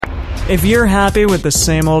If you're happy with the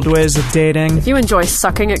same old ways of dating, If you enjoy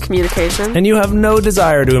sucking at communication, and you have no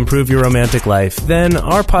desire to improve your romantic life, then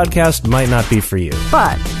our podcast might not be for you.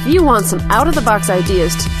 but if you want some out-of-the-box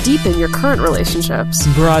ideas to deepen your current relationships,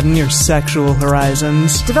 broaden your sexual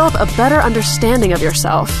horizons, develop a better understanding of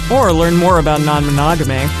yourself, or learn more about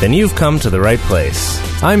non-monogamy, Then you've come to the right place.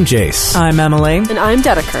 I'm Jace, I'm Emily. and I'm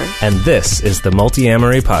Dedeker. and this is the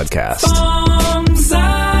Multi-Amory Podcast.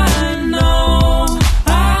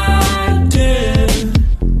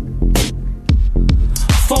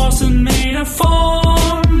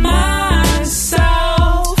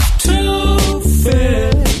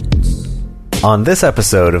 On this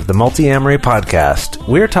episode of the Multi-Amory Podcast,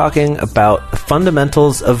 we're talking about the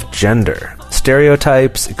fundamentals of gender,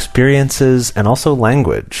 stereotypes, experiences, and also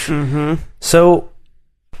language. Mm-hmm. So,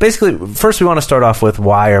 basically, first we want to start off with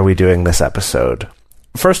why are we doing this episode?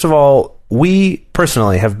 First of all, we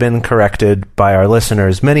personally have been corrected by our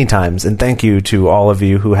listeners many times, and thank you to all of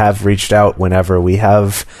you who have reached out whenever we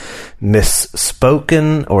have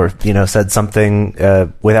misspoken or, said something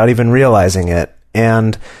without even realizing it.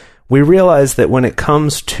 And we realize that when it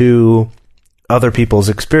comes to other people's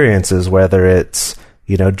experiences, whether it's,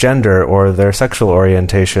 gender or their sexual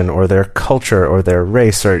orientation or their culture or their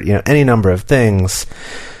race or, any number of things,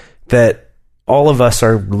 that all of us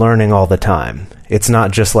are learning all the time. It's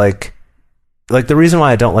not just like the reason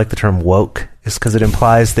why I don't like the term woke is because it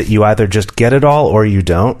implies that you either just get it all or you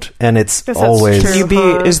don't. And it's always...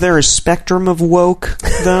 Is there a spectrum of woke,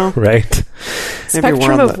 though? Right.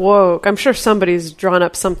 Spectrum of woke. I'm sure somebody's drawn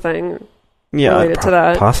up something related to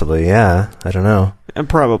that. Possibly, yeah. I don't know.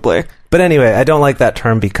 Probably. But anyway, I don't like that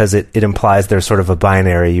term because it implies there's sort of a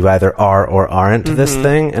binary. You either are or aren't this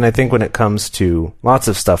thing. And I think when it comes to lots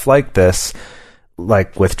of stuff like this,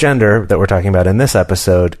 like with gender that we're talking about in this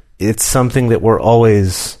episode, it's something that we're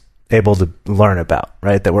always able to learn about,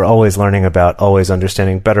 right? That we're always learning about, always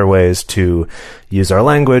understanding better ways to use our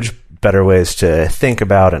language, better ways to think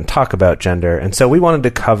about and talk about gender. And so we wanted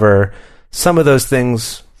to cover some of those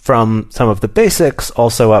things from some of the basics,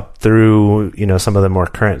 also up through, some of the more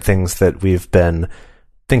current things that we've been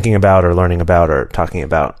thinking about or learning about or talking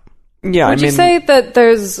about. Yeah, Would you say that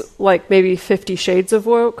there's maybe 50 shades of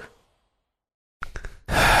woke?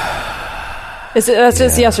 That's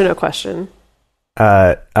just a yes or no question.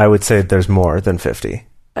 I would say there's more than 50.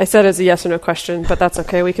 I said it's a yes or no question, but that's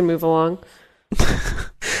okay. We can move along.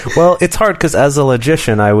 Well, it's hard because as a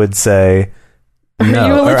logician, I would say no. Are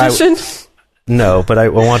you a logician? No, but I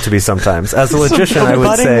want to be sometimes. As a logician, I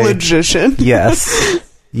would say logician.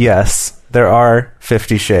 Yes, there are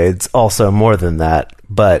 50 shades. Also, more than that,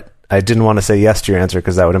 but I didn't want to say yes to your answer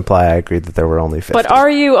because that would imply I agreed that there were only 50. But are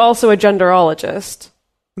you also a genderologist?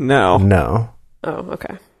 No. Oh,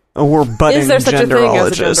 okay. We're budding Is there such a thing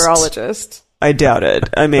as a genderologists. genderologist? I doubt it.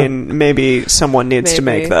 I mean, maybe someone needs to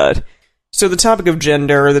make that. So the topic of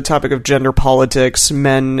gender politics,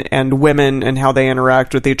 men and women and how they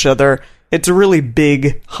interact with each other, it's a really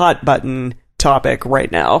big, hot button topic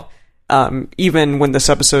right now. Even when this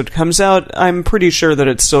episode comes out, I'm pretty sure that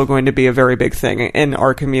it's still going to be a very big thing in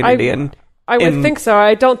our community. I would think so.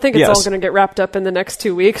 I don't think it's all going to get wrapped up in the next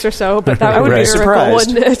 2 weeks or so, but that would be a miracle,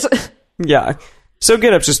 wouldn't it? Yeah. So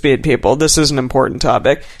get up to speed, people. This is an important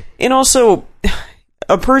topic. And also,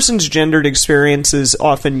 a person's gendered experience is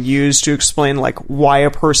often used to explain why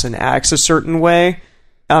a person acts a certain way.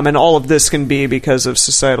 And all of this can be because of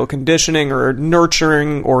societal conditioning or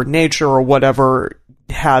nurturing or nature or whatever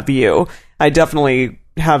have you. I definitely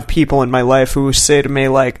have people in my life who say to me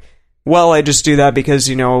well, I just do that because,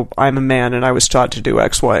 I'm a man and I was taught to do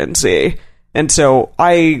X, Y, and Z. And so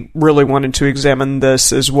I really wanted to examine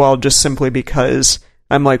this as well, just simply because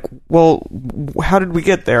I'm well, how did we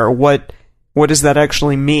get there? What does that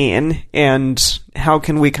actually mean? And how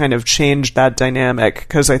can we kind of change that dynamic?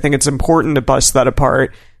 Because I think it's important to bust that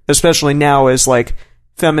apart, especially now as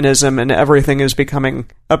feminism and everything is becoming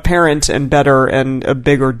apparent and better and a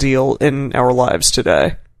bigger deal in our lives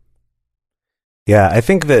today. Yeah, I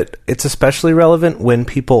think that it's especially relevant when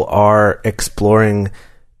people are exploring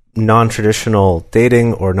non-traditional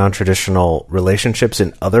dating or non-traditional relationships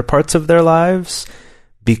in other parts of their lives,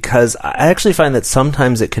 because I actually find that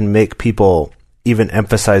sometimes it can make people even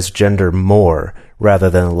emphasize gender more rather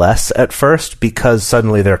than less at first, because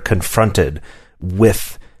suddenly they're confronted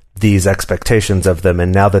with these expectations of them,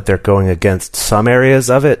 and now that they're going against some areas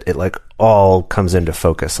of it, it all comes into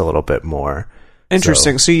focus a little bit more.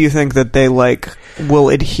 Interesting. So you think that they will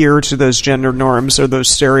adhere to those gender norms or those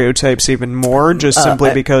stereotypes even more, just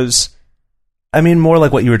simply because I mean, more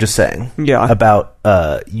like what you were just saying. Yeah. About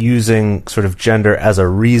using sort of gender as a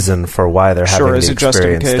reason for why they're having the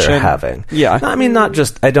experience they're having. Yeah. I mean,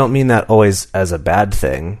 I don't mean that always as a bad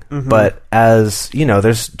thing, but as,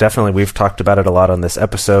 there's definitely, we've talked about it a lot on this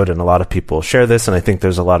episode, and a lot of people share this, and I think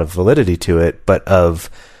there's a lot of validity to it, but of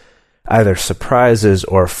either surprises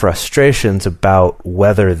or frustrations about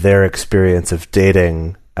whether their experience of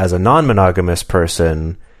dating as a non-monogamous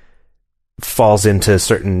person falls into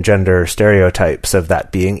certain gender stereotypes of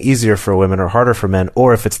that being easier for women or harder for men,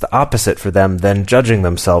 or if it's the opposite for them, then judging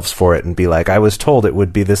themselves for it and be like, I was told it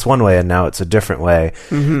would be this one way and now it's a different way.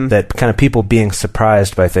 That kind of people being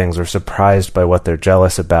surprised by things or surprised by what they're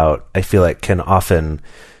jealous about, I feel like can often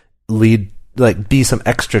be some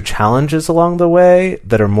extra challenges along the way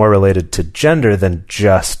that are more related to gender than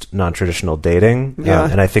just non-traditional dating. Yeah.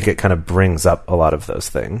 And I think it kind of brings up a lot of those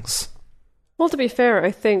things. Well, to be fair, I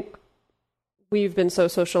think we've been so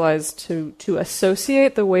socialized to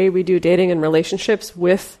associate the way we do dating and relationships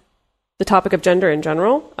with the topic of gender in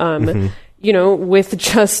general. With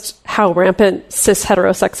just how rampant cis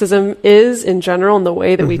heterosexism is in general, and the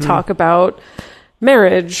way that we talk about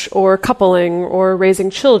marriage or coupling or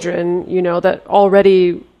raising children, that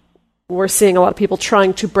already we're seeing a lot of people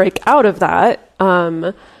trying to break out of that.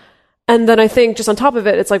 And then I think just on top of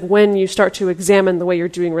it, it's like when you start to examine the way you're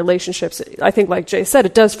doing relationships, I think like Jay said,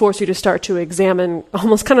 it does force you to start to examine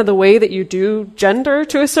almost kind of the way that you do gender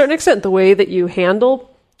to a certain extent, the way that you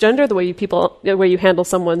handle gender, the way you handle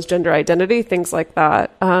someone's gender identity, things like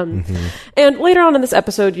that. And later on in this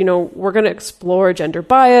episode, we're going to explore gender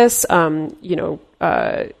bias, cisgender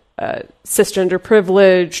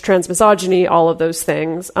privilege, transmisogyny, all of those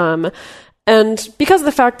things. And because of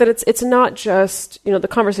the fact that it's not just, the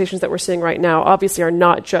conversations that we're seeing right now obviously are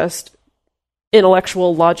not just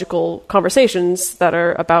intellectual, logical conversations that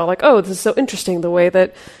are about like, oh, this is so interesting, the way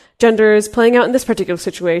that gender is playing out in this particular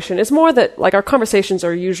situation. It's more that like our conversations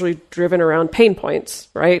are usually driven around pain points,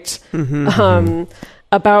 right?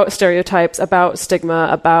 About stereotypes, about stigma,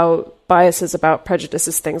 about biases, about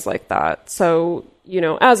prejudices, things like that. So,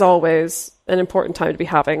 as always, an important time to be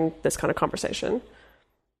having this kind of conversation.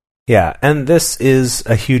 Yeah, and this is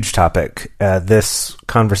a huge topic. This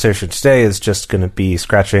conversation today is just going to be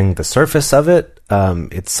scratching the surface of it.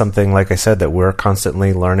 It's something, like I said, that we're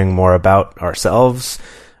constantly learning more about ourselves.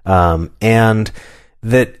 And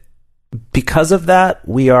that because of that,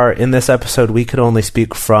 we are, in this episode, we could only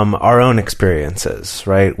speak from our own experiences,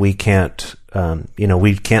 right? We can't,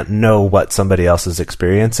 we can't know what somebody else's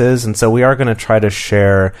experience is. And so we are going to try to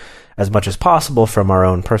share as much as possible from our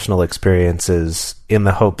own personal experiences in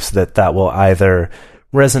the hopes that that will either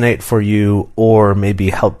resonate for you or maybe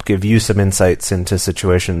help give you some insights into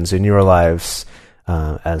situations in your lives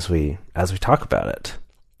as we talk about it.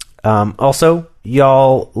 Also,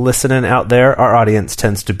 y'all listening out there, our audience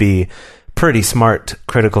tends to be pretty smart,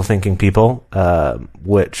 critical thinking people,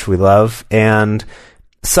 which we love. And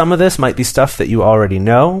some of this might be stuff that you already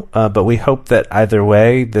know, but we hope that either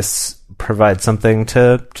way, this provides something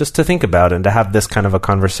to think about and to have this kind of a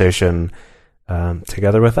conversation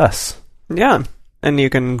together with us. Yeah. And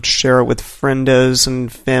you can share it with friendos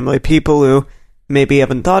and family people who maybe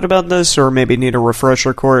haven't thought about this or maybe need a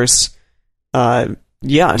refresher course. So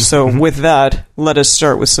with that, let us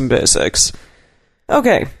start with some basics.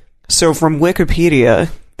 Okay, so from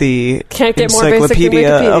Wikipedia, the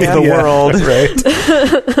encyclopedia of the world,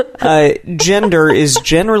 gender is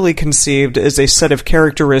generally conceived as a set of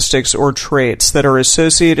characteristics or traits that are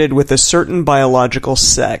associated with a certain biological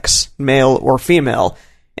sex, male or female.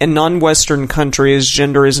 In non-Western countries,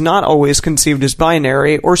 gender is not always conceived as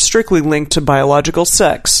binary or strictly linked to biological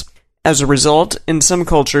sex. As a result, in some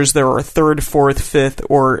cultures there are third, fourth, fifth,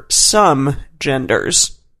 or some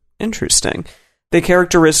genders. Interesting. The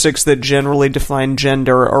characteristics that generally define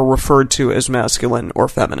gender are referred to as masculine or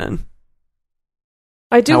feminine.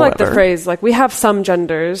 I do like the phrase, like, we have some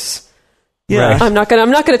genders. Yeah. Right. I'm not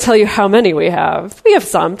gonna tell you how many we have. We have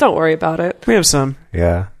some, don't worry about it. We have some.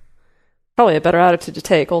 Yeah. Probably a better attitude to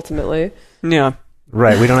take, ultimately. Yeah.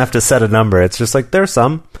 Right, we don't have to set a number. It's just like, there's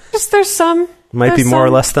some. There's some. Might be more or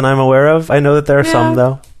less than I'm aware of. I know that there are some,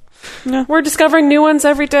 though. Yeah. We're discovering new ones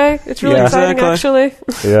every day. It's really exciting, actually.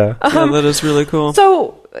 Yeah. That is really cool.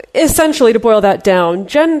 So, essentially, to boil that down,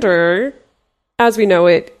 gender, as we know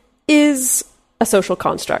it, is a social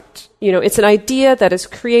construct. It's an idea that is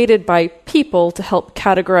created by people to help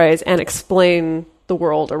categorize and explain the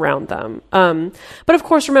world around them. But of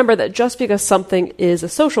course, remember that just because something is a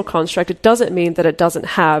social construct, it doesn't mean that it doesn't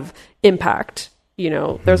have impact.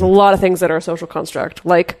 There's a lot of things that are a social construct,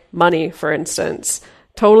 like money, for instance.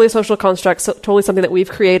 Totally a social construct, totally something that we've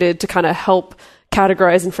created to kind of help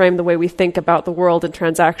categorize and frame the way we think about the world and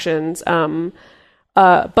transactions,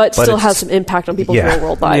 but still has some impact on people's real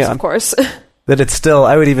world lives, of course. That it's still,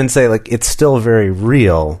 I would even say, like, it's still very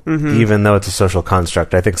real, even though it's a social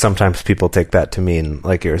construct. I think sometimes people take that to mean,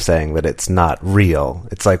 like you were saying, that it's not real.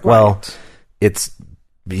 It's like, well, it's,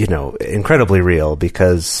 you know, incredibly real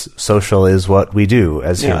because social is what we do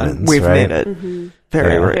as humans. We've right? made it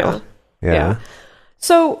very real. Yeah.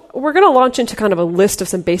 So we're going to launch into kind of a list of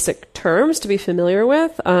some basic terms to be familiar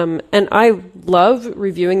with. And I love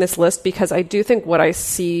reviewing this list because I do think what I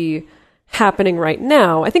see happening right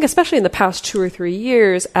now, I think especially in the past 2 or 3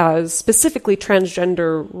 years, as specifically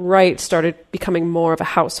transgender rights started becoming more of a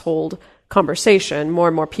household conversation, more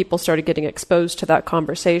and more people started getting exposed to that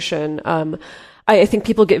conversation. I think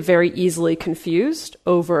people get very easily confused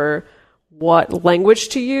over what language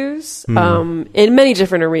to use in many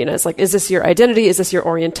different arenas. Like, is this your identity? Is this your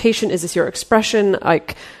orientation? Is this your expression?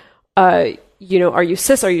 Like, you know, are you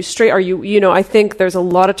cis? Are you straight? Are you, you know, I think there's a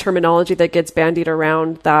lot of terminology that gets bandied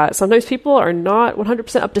around that sometimes people are not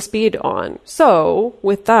 100% up to speed on. So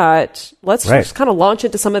with that, let's just kind of launch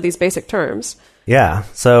into some of these basic terms. Yeah.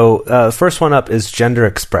 So the first one up is gender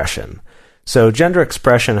expression. So gender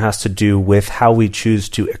expression has to do with how we choose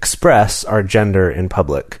to express our gender in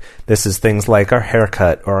public. This is things like our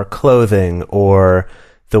haircut or our clothing or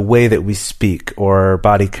the way that we speak or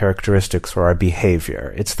body characteristics or our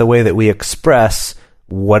behavior. It's the way that we express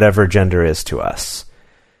whatever gender is to us.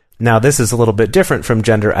 Now, this is a little bit different from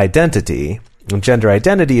gender identity. Gender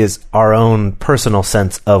identity is our own personal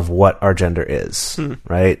sense of what our gender is,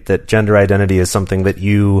 right? That gender identity is something that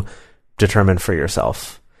you determine for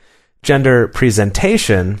yourself. Gender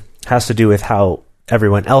presentation has to do with how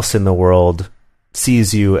everyone else in the world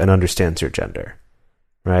sees you and understands your gender,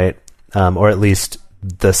 right? Or at least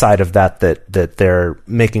the side of that they're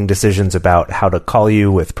making decisions about how to call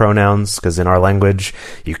you with pronouns, because in our language,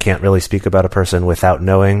 you can't really speak about a person without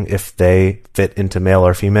knowing if they fit into male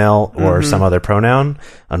or female or some other pronoun.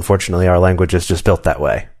 Unfortunately, our language is just built that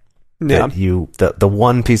way. Yeah. That the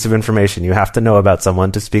one piece of information you have to know about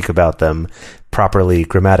someone to speak about them properly,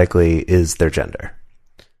 grammatically, is their gender.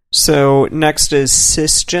 So next is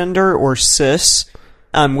cisgender or cis,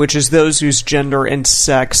 which is those whose gender and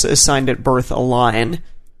sex assigned at birth align.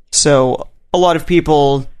 So a lot of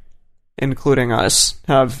people, including us,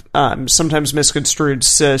 have sometimes misconstrued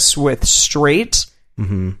cis with straight,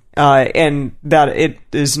 and that it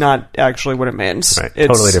is not actually what it means. Right. It's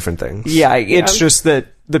Totally different things. Yeah, it's just that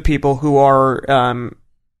the people who are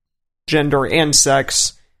gender and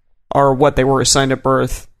sex are what they were assigned at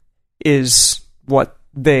birth is what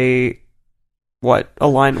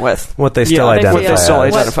align with. What they still identify what they still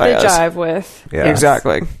as. identify what they as. jive with. Yeah.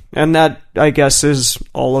 Exactly. And that, I guess, is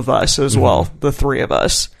all of us as well, the three of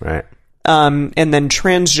us. Right. And then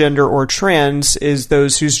transgender or trans is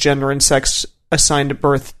those whose gender and sex assigned at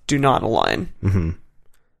birth do not align.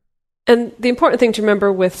 And the important thing to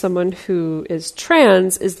remember with someone who is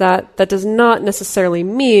trans is that that does not necessarily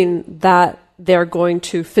mean that they're going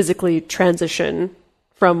to physically transition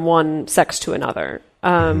from one sex to another.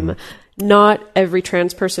 Not every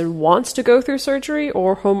trans person wants to go through surgery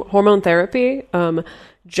or hormone therapy.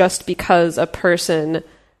 Just because a person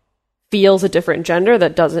feels a different gender,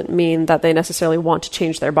 that doesn't mean that they necessarily want to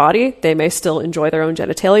change their body. They may still enjoy their own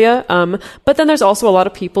genitalia. But then there's also a lot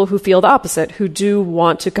of people who feel the opposite, who do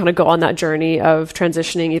want to kind of go on that journey of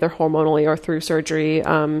transitioning either hormonally or through surgery.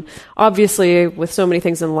 Obviously, with so many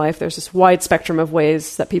things in life, there's this wide spectrum of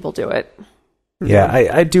ways that people do it. Yeah,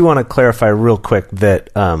 I do want to clarify real quick that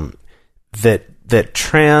that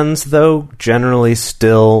trans, though, generally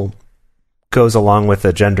still goes along with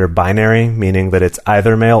a gender binary, meaning that it's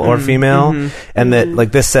either male or female, and that,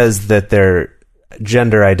 like, this says that their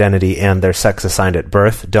gender identity and their sex assigned at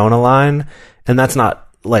birth don't align, and that's not,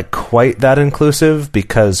 like, quite that inclusive,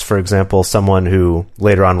 because, for example, someone who,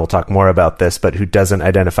 later on we'll talk more about this, but who doesn't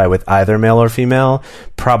identify with either male or female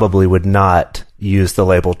probably would not use the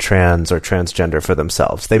label trans or transgender for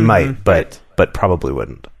themselves. They might, but probably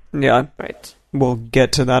wouldn't. Yeah. Right. We'll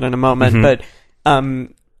get to that in a moment. But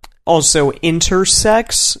also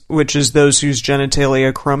intersex, which is those whose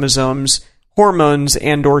genitalia, chromosomes, hormones,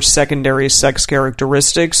 and or secondary sex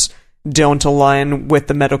characteristics don't align with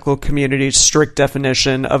the medical community's strict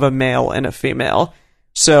definition of a male and a female.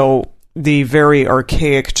 So the very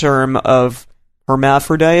archaic term of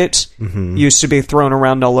hermaphrodite used to be thrown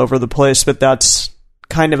around all over the place, but that's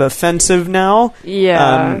kind of offensive now.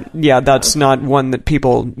 That's not one that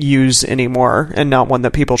people use anymore, and not one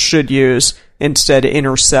that people should use. Instead,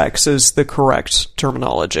 intersex is the correct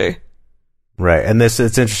terminology. Right, and it's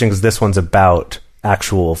interesting because this one's about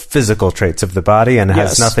actual physical traits of the body and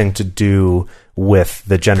has Yes. nothing to do with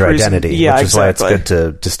the gender identity, Yeah, which is why it's exactly. good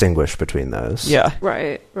to distinguish between those. Yeah.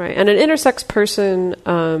 Right. And an intersex person,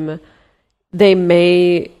 they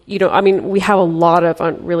may, we have a lot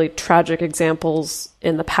of really tragic examples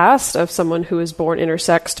in the past of someone who is born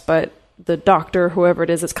intersexed, but the doctor, whoever it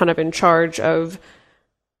is kind of in charge of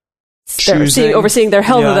overseeing their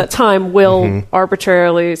health Yeah. at that time, will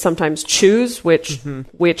arbitrarily sometimes choose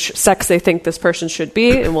which sex they think this person should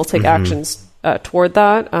be, and will take actions toward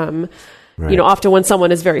that. Right. Often when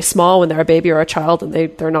someone is very small, when they're a baby or a child, and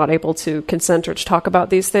they're not able to consent or to talk about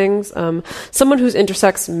these things, someone who's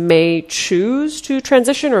intersex may choose to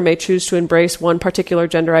transition or may choose to embrace one particular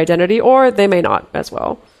gender identity, or they may not as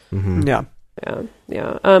well. Yeah.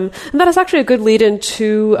 Yeah. And that is actually a good lead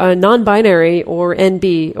into non-binary, or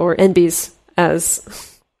NB, or NBs,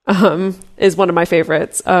 as is one of my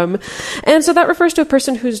favorites. And so that refers to a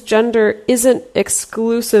person whose gender isn't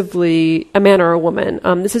exclusively a man or a woman.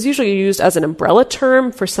 This is usually used as an umbrella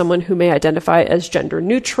term for someone who may identify as gender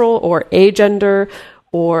neutral or agender,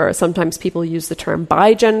 or sometimes people use the term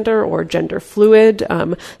bigender or gender fluid.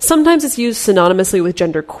 Sometimes it's used synonymously with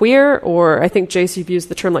gender queer, or I think, Jace, you've used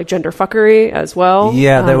the term like gender fuckery as well.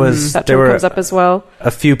 Yeah, there that term comes up as well.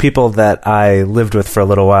 a few people that I lived with for a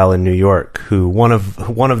little while in New York, who one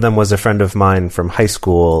of them was a friend of mine from high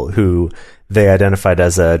school, who they identified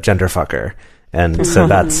as a gender fucker, and so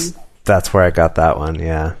that's where I got that one.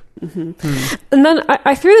 Yeah. And then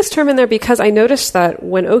I threw this term in there because I noticed that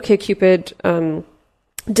when OkCupid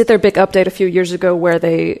did their big update a few years ago, where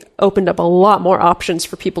they opened up a lot more options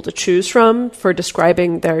for people to choose from for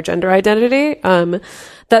describing their gender identity,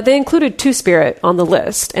 that they included Two-Spirit on the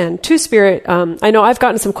list. And Two-Spirit, I know I've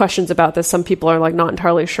gotten some questions about this. Some people are like not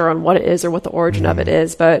entirely sure on what it is or what the origin of it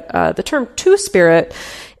is, but the term Two-Spirit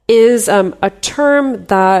is a term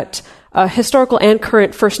that historical and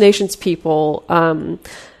current First Nations people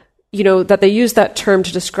that they use that term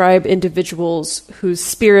to describe individuals whose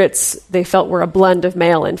spirits they felt were a blend of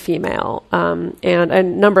male and female. And a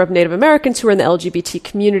number of Native Americans who are in the LGBT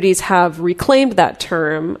communities have reclaimed that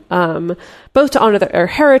term, both to honor their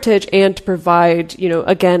heritage and to provide,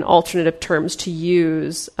 again, alternative terms to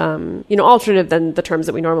use, alternative than the terms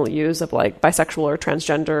that we normally use of like bisexual or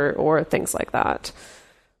transgender or things like that.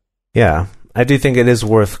 Yeah. I do think it is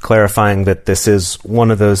worth clarifying that this is one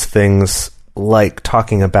of those things, like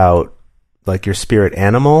talking about like your spirit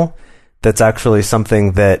animal, that's actually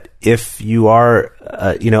something that if you are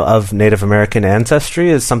of Native American ancestry,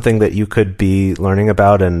 is something that you could be learning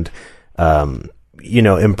about and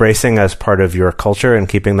embracing as part of your culture and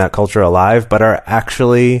keeping that culture alive, but are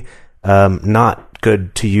actually not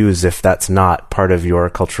good to use if that's not part of your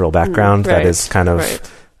cultural background. Right, that is kind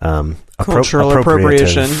of cultural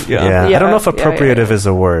appropriation. Yeah. Yeah, I don't know if yeah, appropriative yeah. is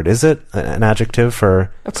a word. Is it an adjective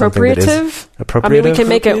for something that is Appropriative? appropriative? I mean,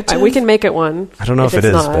 we can make it one. I don't know if it it's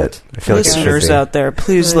is, not. but I feel like it should Listeners be. out there,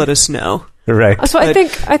 please let us know. Right. So I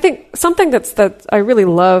think something that I really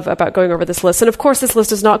love about going over this list, and of course this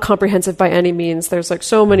list is not comprehensive by any means. There's like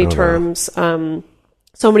so many terms,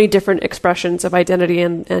 so many different expressions of identity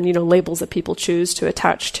and labels that people choose to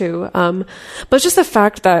attach to. But just the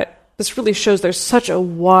fact that this really shows there's such a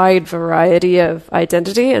wide variety of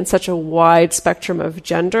identity and such a wide spectrum of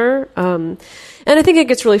gender. And I think it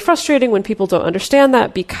gets really frustrating when people don't understand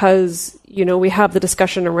that, because, we have the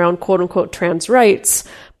discussion around quote unquote trans rights,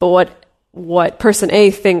 but what person A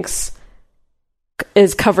thinks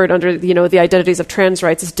is covered under, the identities of trans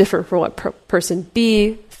rights is different from what person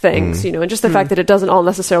B thinks, and just the fact that it doesn't all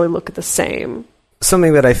necessarily look the same.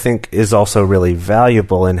 Something that I think is also really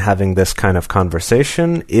valuable in having this kind of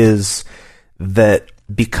conversation is that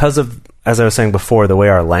because of, as I was saying before, the way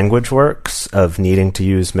our language works of needing to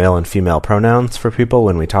use male and female pronouns for people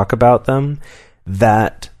when we talk about them,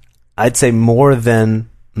 that I'd say more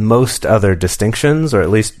than most other distinctions, or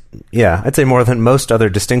at least, I'd say more than most other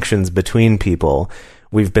distinctions between people,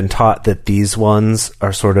 we've been taught that these ones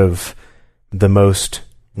are sort of the most,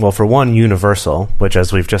 well, for one, universal, which,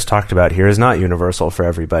 as we've just talked about here, is not universal for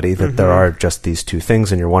everybody, that there are just these two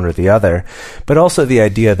things and you're one or the other, but also the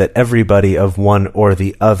idea that everybody of one or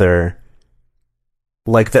the other,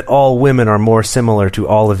 like that all women are more similar to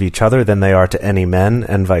all of each other than they are to any men,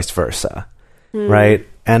 and vice versa, right?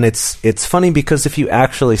 And it's funny because if you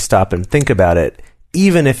actually stop and think about it,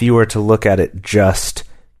 even if you were to look at it just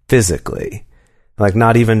physically, like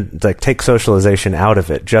not even like take socialization out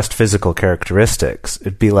of it, just physical characteristics,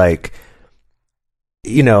 it'd be like,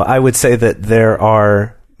 I would say that there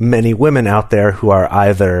are many women out there who are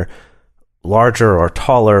either larger or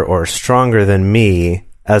taller or stronger than me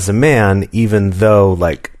as a man, even though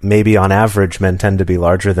like maybe on average men tend to be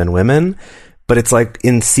larger than women. But it's like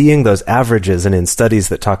in seeing those averages and in studies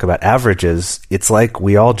that talk about averages, it's like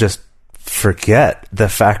we all just forget the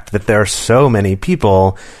fact that there are so many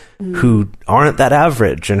people who aren't that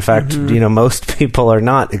average. In fact, most people are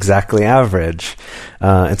not exactly average.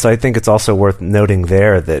 And so I think it's also worth noting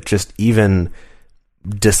there that just even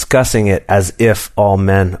discussing it as if all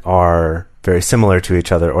men are very similar to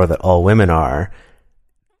each other or that all women are,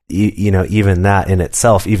 even that in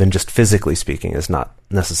itself, even just physically speaking, is not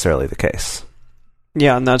necessarily the case.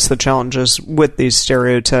 Yeah, and that's the challenges with these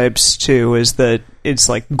stereotypes, too, is that it's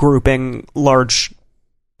like grouping large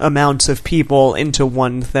amounts of people into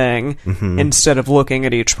one thing instead of looking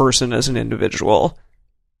at each person as an individual.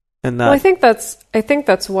 And that, well, I think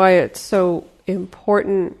that's why it's so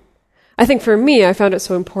important. I think for me, I found it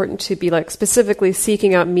so important to be like specifically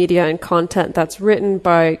seeking out media and content that's written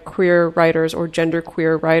by queer writers or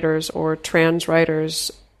genderqueer writers or trans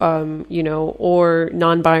writers, or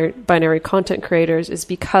non-binary content creators, is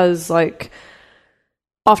because like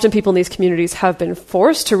often people in these communities have been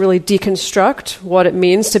forced to really deconstruct what it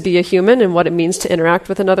means to be a human and what it means to interact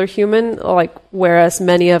with another human. Like, whereas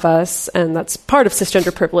many of us, and that's part of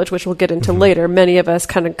cisgender privilege, which we'll get into later, many of us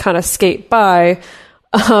kind of skate by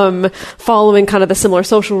following kind of the similar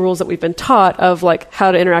social rules that we've been taught of like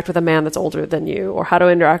how to interact with a man that's older than you or how to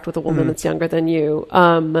interact with a woman that's younger than you,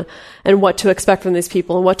 and what to expect from these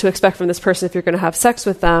people and what to expect from this person if you're going to have sex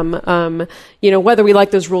with them, whether we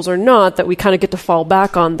like those rules or not, that we kind of get to fall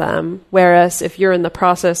back on them. Whereas if you're in the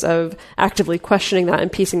process of actively questioning that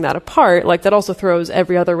and piecing that apart, like that also throws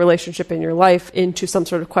every other relationship in your life into some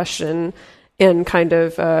sort of question and kind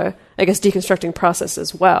of, deconstructing process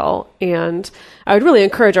as well. And I would really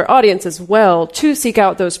encourage our audience as well to seek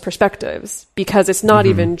out those perspectives, because it's not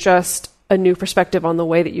even just a new perspective on the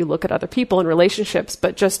way that you look at other people and relationships,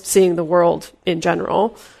 but just seeing the world in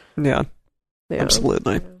general. Yeah.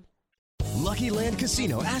 Absolutely. Lucky Land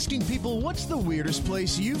Casino, asking people, what's the weirdest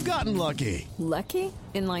place you've gotten lucky? Lucky?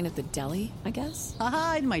 In line at the deli, I guess?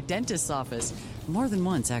 Aha, in my dentist's office. More than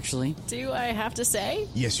once, actually. Do I have to say?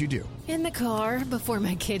 Yes, you do. In the car before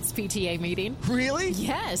my kids' PTA meeting. Really?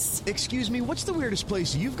 Yes. Excuse me, what's the weirdest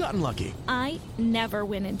place you've gotten lucky? I never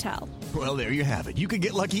win and tell. Well, there you have it. You can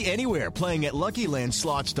get lucky anywhere, playing at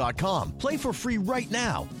LuckyLandSlots.com. Play for free right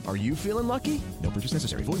now. Are you feeling lucky? No purchase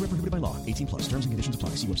necessary. Void where prohibited by law. 18+. Terms and conditions apply.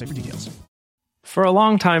 See website for details. For a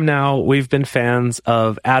long time now, we've been fans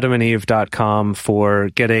of AdamandEve.com for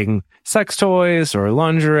getting sex toys or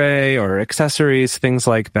lingerie or accessories, things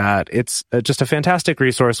like that. It's just a fantastic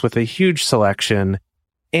resource with a huge selection.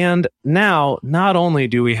 And now, not only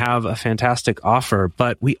do we have a fantastic offer,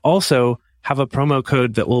 but we also have a promo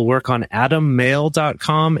code that will work on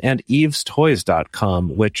AdamMail.com and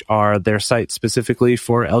EvesToys.com, which are their sites specifically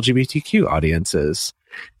for LGBTQ audiences.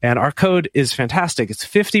 And our code is fantastic. It's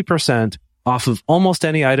 50% off of almost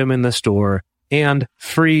any item in the store and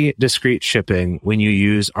free discreet shipping when you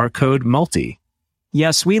use our code MULTI.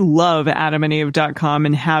 Yes, we love AdamandEve.com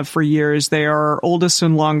and have for years. They are our oldest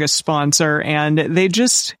and longest sponsor, and they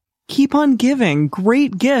just keep on giving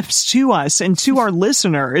great gifts to us and to our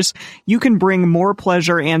listeners. You can bring more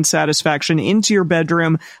pleasure and satisfaction into your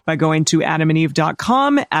bedroom by going to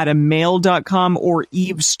AdamandEve.com, AdamMail.com, or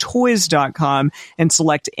EvesToys.com and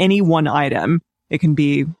select any one item. It can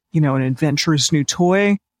be, an adventurous new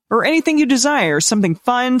toy or anything you desire, something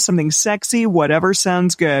fun, something sexy, whatever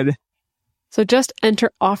sounds good. So just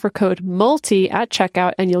enter offer code MULTI at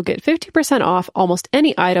checkout and you'll get 50% off almost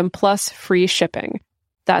any item plus free shipping.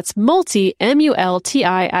 That's MULTI,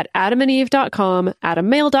 M-U-L-T-I, at AdamandEve.com,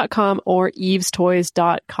 AdamMail.com, or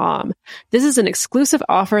EvesToys.com. This is an exclusive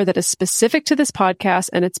offer that is specific to this podcast,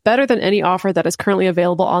 and it's better than any offer that is currently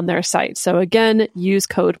available on their site. So again, use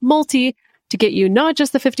code MULTI to get you not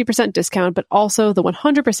just the 50% discount, but also the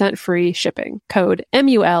 100% free shipping. Code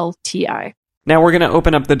MULTI. Now we're going to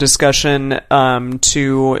open up the discussion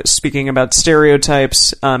to speaking about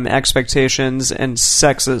stereotypes, expectations, and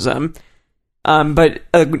sexism. But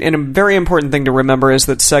a very important thing to remember is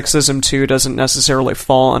that sexism, too, doesn't necessarily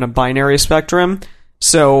fall on a binary spectrum.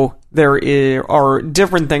 So there are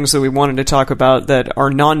different things that we wanted to talk about that are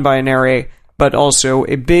non-binary, but also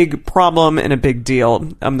a big problem and a big deal.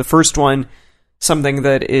 The first one, something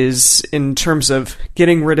that is, in terms of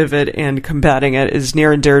getting rid of it and combating it, is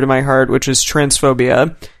near and dear to my heart, which is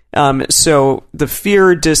transphobia. So the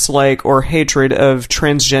fear, dislike, or hatred of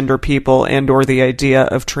transgender people and or the idea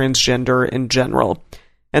of transgender in general.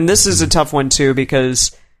 And this is a tough one, too,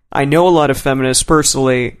 because I know a lot of feminists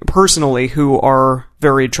personally who are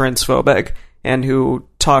very transphobic and who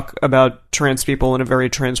talk about trans people in a very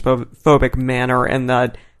transphobic manner, and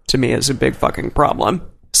that, to me, is a big fucking problem.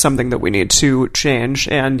 Something that we need to change.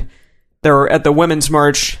 And at the Women's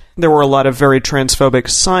March, there were a lot of very transphobic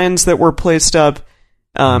signs that were placed up,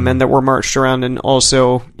 and that were marched around, and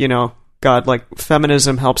also, God, like,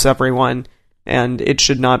 feminism helps everyone, and it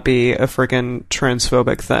should not be a freaking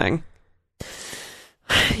transphobic thing.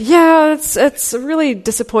 Yeah, it's a really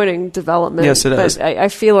disappointing development. Yes, it is. I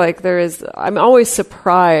feel like I'm always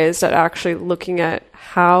surprised at actually looking at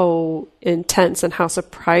how intense and how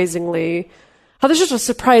there's just a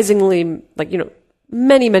surprisingly, like,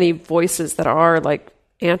 many, many voices that are, like,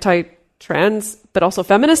 anti-trans, but also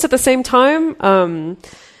feminist at the same time.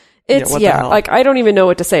 Like, I don't even know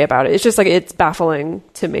what to say about it. It's just, like, it's baffling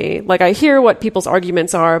to me. Like, I hear what people's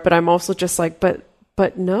arguments are, but I'm also just like, but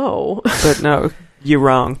no. But no, you're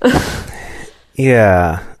wrong.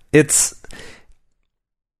 Yeah, it's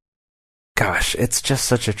just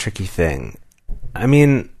such a tricky thing. I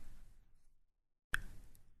mean,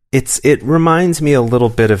 it reminds me a little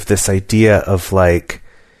bit of this idea of, like,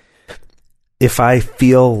 if I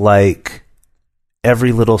feel like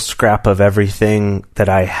every little scrap of everything that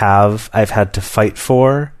I've had to fight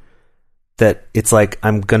for, that it's like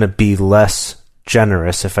I'm going to be less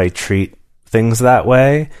generous if I treat things that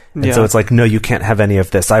way. And so it's like, no, you can't have any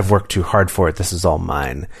of this. I've worked too hard for it. This is all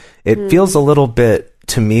mine. It feels a little bit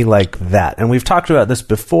to me like that. And we've talked about this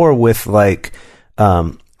before with, like,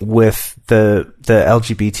 with the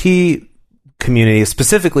LGBT community,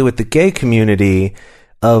 specifically with the gay community,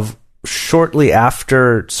 of shortly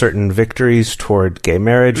after certain victories toward gay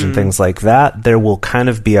marriage and things like that, there will kind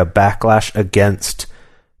of be a backlash against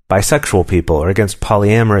bisexual people or against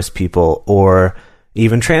polyamorous people or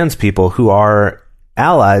even trans people who are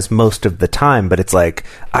allies most of the time. But it's like,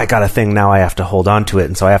 I got a thing now, I have to hold on to it,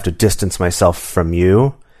 and so I have to distance myself from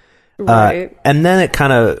you. Right. And then it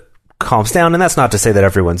kind of calms down, and that's not to say that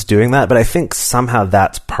everyone's doing that, but I think somehow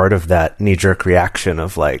that's part of that knee-jerk reaction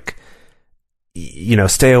of, like,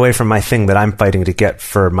 stay away from my thing that I'm fighting to get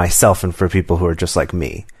for myself and for people who are just like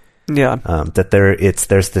me. Yeah. That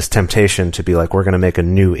there's this temptation to be like, we're going to make a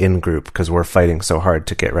new in-group because we're fighting so hard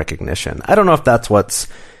to get recognition. I don't know if that's what's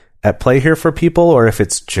at play here for people, or if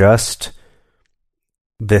it's just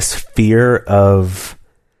this fear of,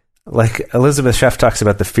 like, Elizabeth Sheff talks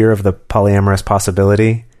about the fear of the polyamorous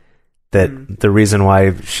possibility. That the reason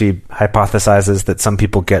why she hypothesizes that some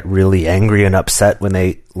people get really angry and upset when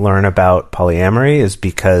they learn about polyamory is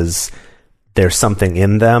because there's something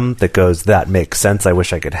in them that goes, that makes sense, I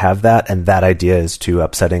wish I could have that, and that idea is too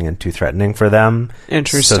upsetting and too threatening for them.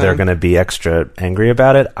 Interesting. So they're going to be extra angry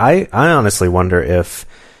about it. I honestly wonder if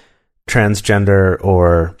transgender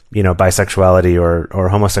or, bisexuality or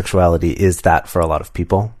homosexuality is that for a lot of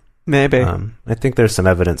people. Maybe. I think there's some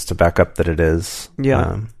evidence to back up that it is.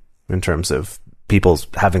 Yeah. In terms of people's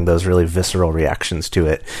having those really visceral reactions to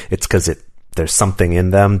it, it's because there's something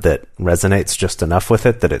in them that resonates just enough with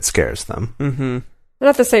it that it scares them. Mm-hmm. And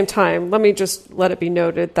at the same time, let me just let it be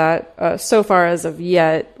noted that so far as of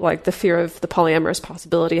yet, like, the fear of the polyamorous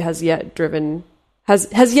possibility has yet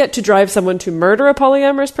to drive someone to murder a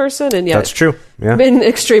polyamorous person, and yet that's true. Yeah. In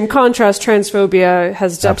extreme contrast, transphobia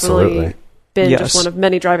has definitely been just one of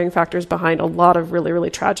many driving factors behind a lot of really, really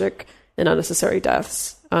tragic and unnecessary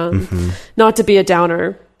deaths. Not to be a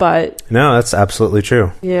downer, but no, that's absolutely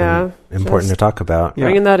true. Yeah, important to talk about.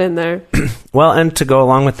 Bringing that in there. Well, and to go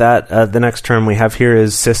along with that, the next term we have here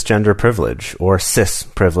is cisgender privilege, or cis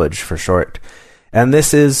privilege for short. And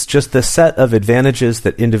this is just the set of advantages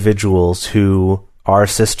that individuals who are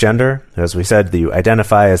cisgender, as we said, that you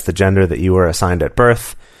identify as the gender that you were assigned at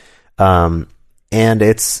birth, and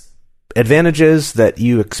it's advantages that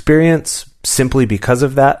you experience simply because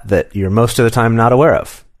of that you're most of the time not aware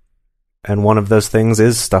of. And one of those things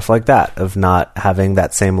is stuff like that, of not having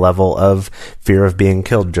that same level of fear of being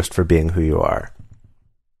killed just for being who you are.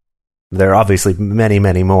 There are obviously many,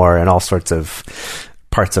 many more in all sorts of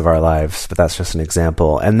parts of our lives, but that's just an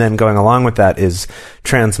example. And then going along with that is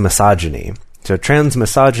transmisogyny. So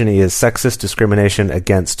transmisogyny is sexist discrimination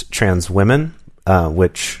against trans women,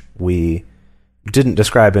 which we didn't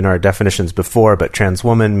describe in our definitions before, but trans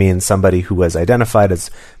woman means somebody who was identified as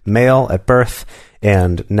male at birth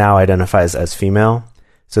and now identifies as female.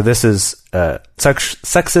 So this is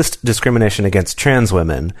sexist discrimination against trans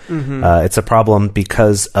women. It's a problem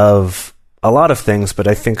because of a lot of things, but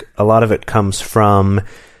I think a lot of it comes from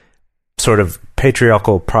sort of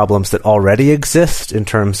patriarchal problems that already exist in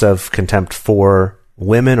terms of contempt for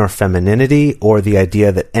women or femininity, or the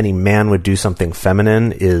idea that any man would do something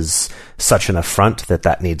feminine is such an affront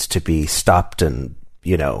that needs to be stopped and,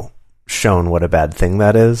 shown what a bad thing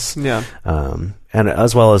that is. Yeah. And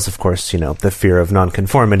as well as, of course, the fear of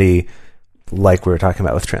nonconformity, like we were talking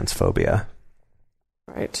about with transphobia.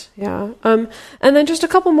 Right. Yeah. And then just a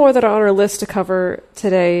couple more that are on our list to cover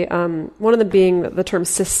today. One of them being the term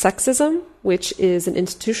cissexism, which is an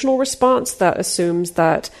institutional response that assumes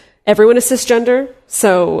that everyone is cisgender.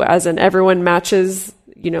 So as in everyone matches,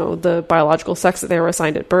 the biological sex that they were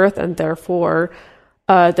assigned at birth, and therefore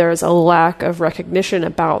there's a lack of recognition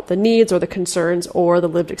about the needs or the concerns or the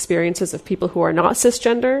lived experiences of people who are not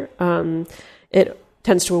cisgender. It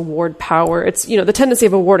tends to award power. It's, the tendency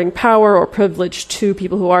of awarding power or privilege to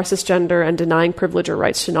people who are cisgender and denying privilege or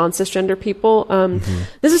rights to non-cisgender people.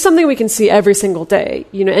 This is something we can see every single day.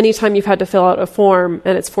 Anytime you've had to fill out a form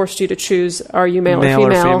and it's forced you to choose, are you male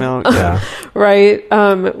or female? Yeah. Right?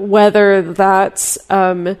 Whether that's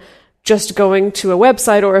just going to a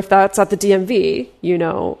website or if that's at the DMV,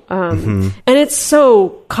 and it's so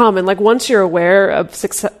common. Like once you're aware of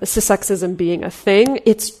cissexism being a thing,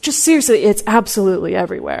 it's just seriously, it's absolutely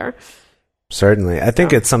everywhere. Certainly. I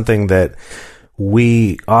think it's something that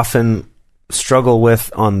we often struggle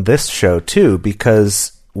with on this show too,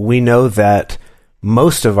 because we know that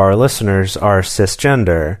most of our listeners are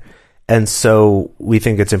cisgender. And so we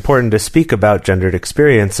think it's important to speak about gendered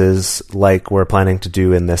experiences like we're planning to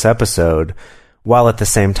do in this episode, while at the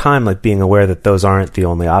same time, like being aware that those aren't the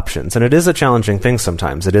only options. And it is a challenging thing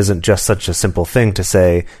sometimes. It isn't just such a simple thing to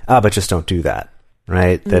say, but just don't do that,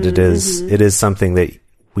 right? That it is something that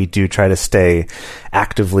we do try to stay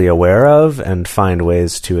actively aware of and find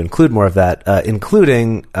ways to include more of that,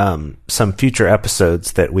 including some future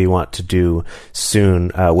episodes that we want to do soon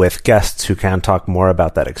with guests who can talk more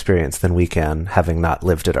about that experience than we can, having not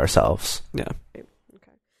lived it ourselves. Yeah. Okay.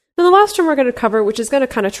 And the last term we're going to cover, which is going to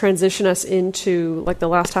kind of transition us into like the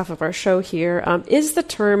last half of our show here, is the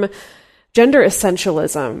term gender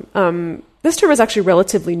essentialism. This term is actually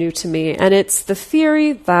relatively new to me, and it's the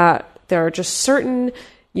theory that there are just certain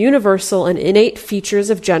universal and innate features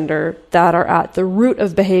of gender that are at the root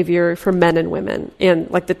of behavior for men and women. And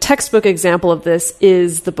like the textbook example of this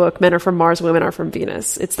is the book Men Are From Mars, Women Are From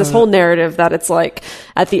Venus. It's this whole narrative that it's like,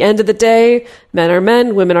 at the end of the day, men are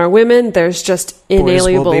men, women are women. There's just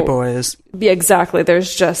inalienable... Boys will be boys. Yeah, exactly. They're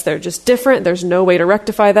just different. There's no way to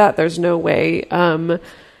rectify that. There's no way...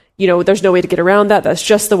 there's no way to get around that. That's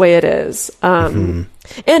just the way it is. And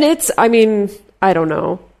it's, I don't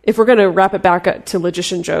know. If we're going to wrap it back up to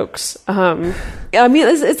logician jokes, it's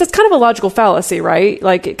kind of a logical fallacy, right?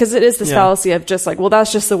 Like, because it is this fallacy of just like, well,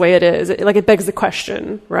 that's just the way it is. It begs the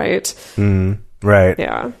question, right? Right.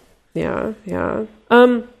 Yeah.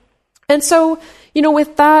 And so,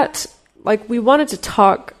 with that, like, we wanted to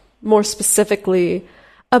talk more specifically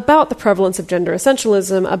about the prevalence of gender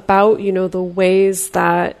essentialism, about, the ways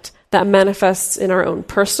that manifests in our own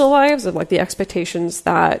personal lives, of like the expectations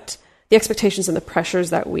and the pressures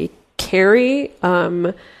that we carry,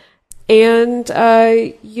 and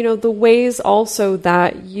the ways also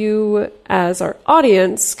that you as our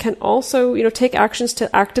audience can also take actions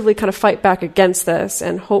to actively kind of fight back against this,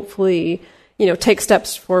 and hopefully take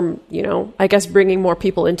steps for I guess bringing more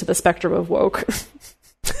people into the spectrum of woke.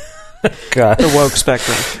 God. The woke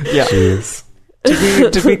spectrum. Yeah. Jeez.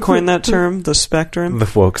 Did we coin that term, the spectrum?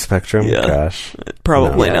 The woke spectrum? Yeah. Gosh.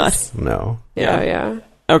 Probably No. not. No. Yeah.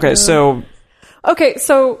 Okay, so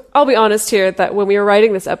I'll be honest here that when we were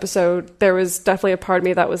writing this episode, there was definitely a part of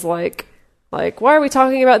me that was like, why are we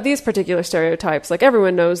talking about these particular stereotypes? Like,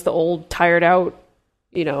 everyone knows the old, tired out,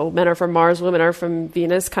 men are from Mars, women are from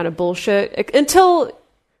Venus kind of bullshit. Until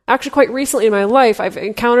actually quite recently in my life, I've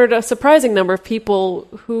encountered a surprising number of people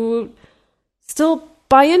who still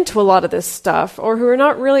buy into a lot of this stuff, or who are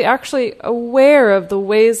not really actually aware of the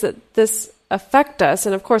ways that this affect us.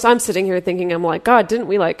 And of course, I'm sitting here thinking, I'm like, God, didn't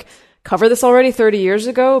we cover this already 30 years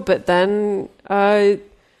ago? But then, I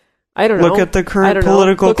don't know. Look at the current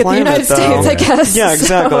political climate. Look at the United States, I guess. Yeah,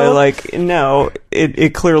 exactly. So. No,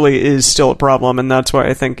 it clearly is still a problem, and that's why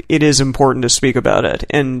I think it is important to speak about it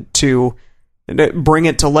and to bring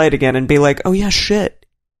it to light again and be like, oh yeah, shit.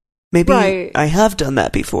 Maybe I have done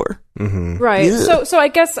that before. Mm-hmm. Right. Yeah. So I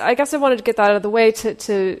guess I wanted to get that out of the way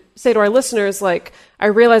to say to our listeners, like, I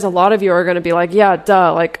realize a lot of you are going to be like, yeah,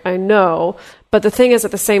 duh, like, I know. But the thing is,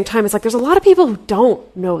 at the same time, it's like there's a lot of people who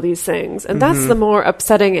don't know these things. And that's the more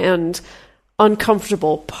upsetting and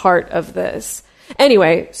uncomfortable part of this.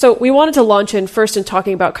 Anyway, so we wanted to launch in first in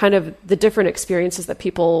talking about kind of the different experiences that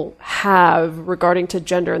people have regarding to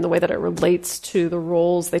gender and the way that it relates to the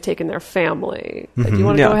roles they take in their family. Do you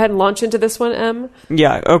want to go ahead and launch into this one, Em?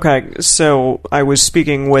 Yeah, okay. So I was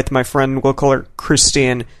speaking with my friend, we'll call her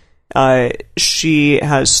Christine. She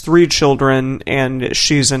has 3 children, and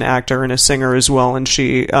she's an actor and a singer as well, and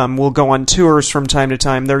she will go on tours from time to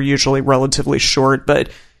time. They're usually relatively short, but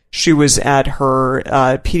she was at her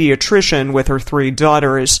pediatrician with her 3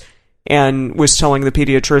 daughters and was telling the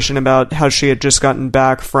pediatrician about how she had just gotten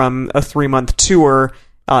back from a 3-month tour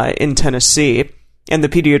in Tennessee. And the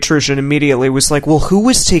pediatrician immediately was like, well, who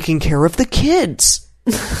was taking care of the kids?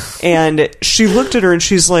 And she looked at her and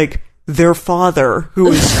she's like, their father, who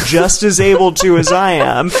is just as able to as I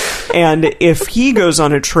am. And if he goes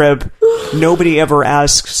on a trip, nobody ever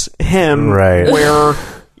asks him where,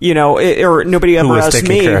 or nobody ever asks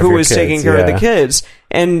me who was taking care of the kids.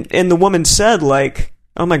 And the woman said, like,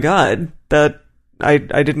 oh my God, that I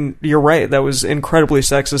didn't, you're right. That was incredibly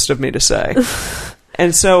sexist of me to say.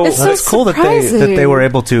 And so it's cool that they were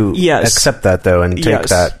able to accept that, though, and take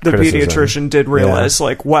that the criticism. Pediatrician did realize,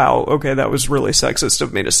 like, wow, okay, that was really sexist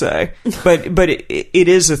of me to say. But it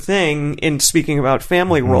is a thing, in speaking about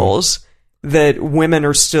family roles, that women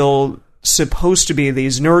are still supposed to be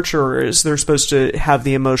these nurturers. They're supposed to have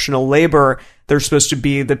the emotional labor. They're supposed to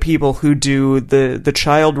be the people who do the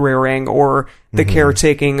child rearing or the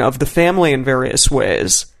caretaking of the family in various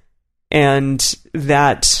ways. And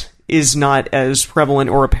that is not as prevalent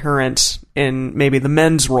or apparent in maybe the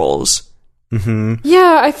men's roles.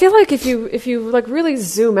 Yeah, I feel like if you like really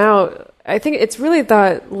zoom out, I think it's really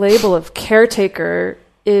that label of caretaker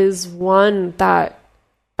is one that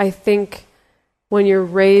I think when you're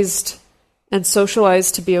raised and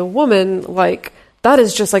socialized to be a woman, like that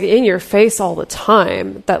is just like in your face all the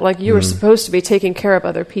time, that like you are supposed to be taking care of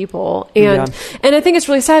other people. And I think it's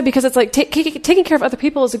really sad because it's like taking care of other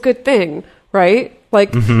people is a good thing, right?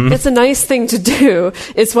 Like, it's a nice thing to do.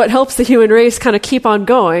 It's what helps the human race kind of keep on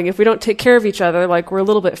going. If we don't take care of each other, like, we're a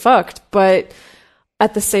little bit fucked. But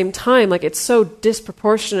at the same time, like, it's so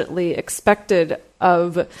disproportionately expected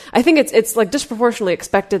of... I think it's like, disproportionately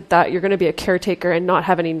expected that you're going to be a caretaker and not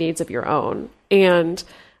have any needs of your own. And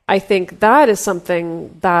I think that is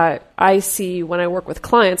something that I see when I work with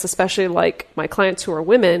clients, especially, like, my clients who are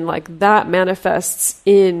women, like, that manifests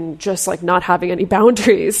in just, like, not having any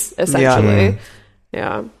boundaries, essentially.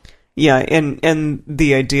 Yeah, and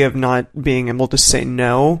the idea of not being able to say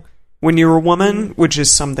no when you're a woman, which is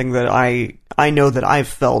something that I know that I've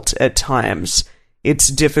felt at times. It's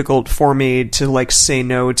difficult for me to, like, say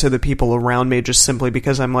no to the people around me just simply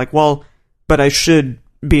because I'm like, well, but I should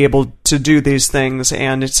be able to do these things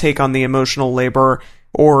and take on the emotional labor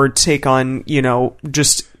or take on,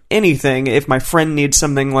 just anything. If my friend needs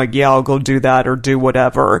something, like, yeah, I'll go do that or do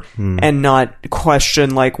whatever, and not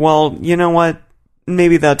question, like, well, you know what?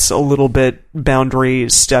 Maybe that's a little bit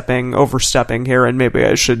overstepping here, and maybe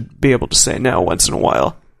I should be able to say no once in a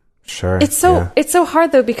while. Sure. It's so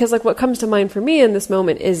hard, though, because, like, what comes to mind for me in this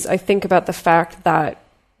moment is I think about the fact that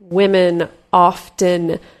women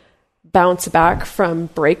often bounce back from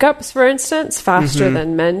breakups, for instance, faster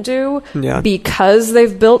than men do, because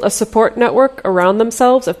they've built a support network around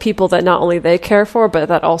themselves of people that not only they care for, but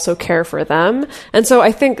that also care for them. And so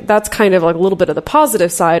I think that's kind of like a little bit of the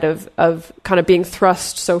positive side of kind of being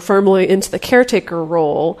thrust so firmly into the caretaker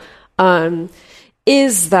role,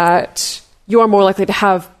 is that you are more likely to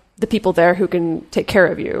have the people there who can take care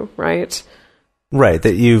of you, right? Right,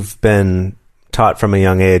 that you've been taught from a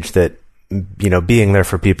young age that being there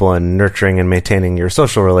for people and nurturing and maintaining your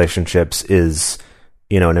social relationships is,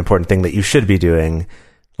 an important thing that you should be doing.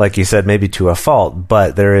 Like you said, maybe to a fault,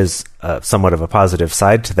 but there is somewhat of a positive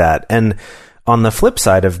side to that. And on the flip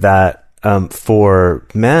side of that, for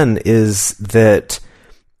men, is that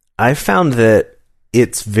I found that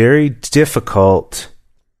it's very difficult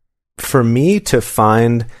for me to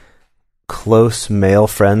find close male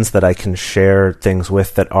friends that I can share things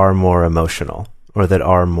with that are more emotional or that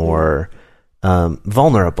are more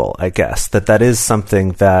vulnerable, I guess. That is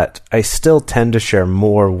something that I still tend to share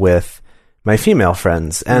more with my female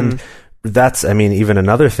friends. And that's, even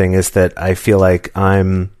another thing is that I feel like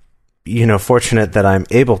I'm, fortunate that I'm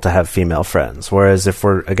able to have female friends. Whereas if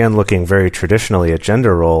we're, again, looking very traditionally at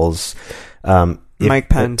gender roles, Mike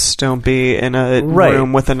Pence, don't be in a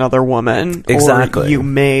room with another woman. Exactly. Or you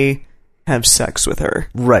may have sex with her.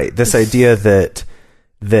 Right. This idea that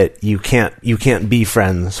you can't be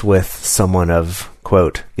friends with someone of,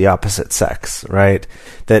 quote, the opposite sex, right?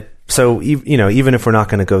 So even if we're not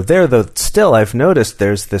going to go there, though, still I've noticed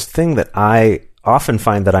there's this thing that I often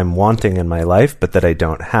find that I'm wanting in my life, but that I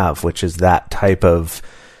don't have, which is that type of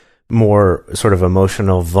more sort of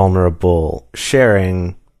emotional, vulnerable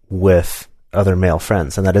sharing with other male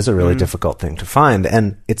friends. And that is a really difficult thing to find.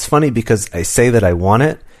 And it's funny because I say that I want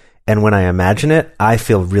it, and when I imagine it, I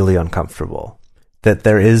feel really uncomfortable. That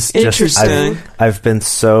there is just, I've been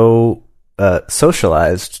so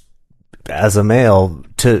socialized as a male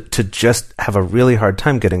to just have a really hard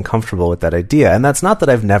time getting comfortable with that idea. And that's not that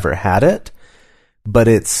I've never had it, but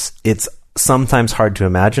it's sometimes hard to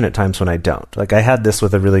imagine at times when I don't. Like, I had this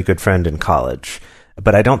with a really good friend in college,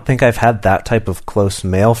 but I don't think I've had that type of close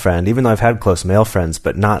male friend, even though I've had close male friends,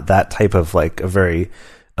 but not that type of like a very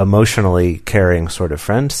emotionally caring sort of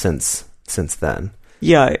friend since then.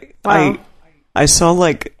 Yeah, Wow. I saw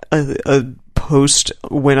like a post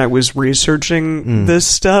when I was researching this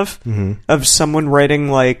stuff of someone writing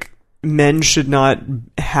like, men should not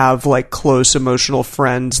have like close emotional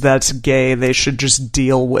friends. That's gay. They should just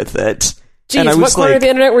deal with it. Jeez, and I what was corner like, of the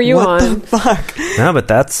internet were you what on? the fuck? No,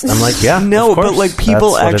 but I'm like, yeah. No, of course, but like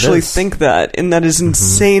people that's what it actually is. think that, and that is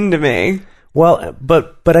insane to me. Well,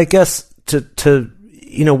 but I guess to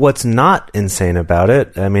what's not insane about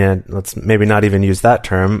it. I mean, let's maybe not even use that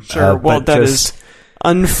term. Sure. Well, but that just, is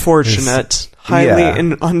unfortunate,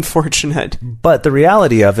 highly unfortunate. But the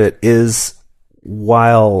reality of it is,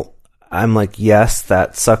 while I'm like, yes,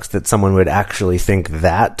 that sucks that someone would actually think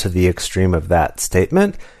that to the extreme of that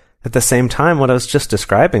statement. At the same time, what I was just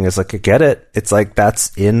describing is like, I get it. It's like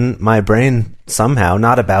that's in my brain somehow,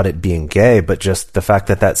 not about it being gay, but just the fact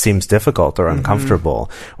that seems difficult or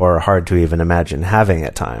uncomfortable or hard to even imagine having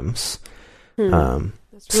at times. That's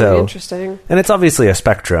really interesting. And it's obviously a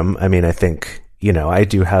spectrum. I mean, I think, I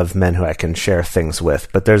do have men who I can share things with,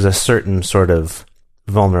 but there's a certain sort of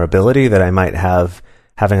vulnerability that I might have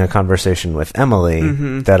having a conversation with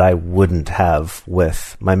Emily that I wouldn't have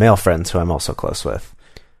with my male friends who I'm also close with.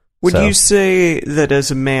 Would you say that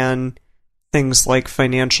as a man, things like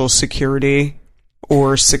financial security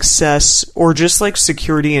or success or just like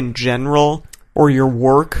security in general or your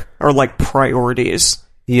work are like priorities?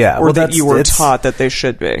 Yeah. Or that you were taught that they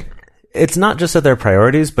should be? It's not just that they're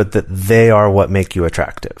priorities, but that they are what make you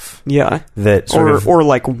attractive. Yeah. That or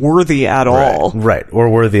like worthy at all. Right. Or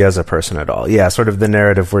worthy as a person at all. Yeah. Sort of the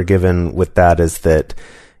narrative we're given with that is that,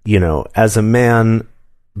 as a man,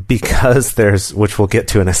 because which we'll get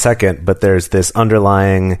to in a second, but there's this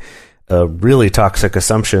underlying really toxic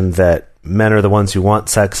assumption that men are the ones who want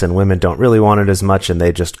sex and women don't really want it as much and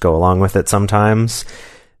they just go along with it sometimes.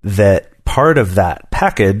 That part of that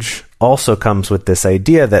package also comes with this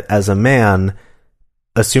idea that as a man,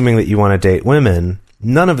 assuming that you want to date women,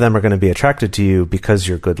 none of them are going to be attracted to you because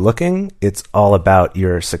you're good looking. It's all about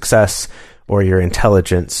your success or your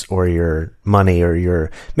intelligence or your money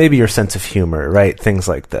or maybe your sense of humor, right? Things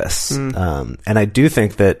like this. And I do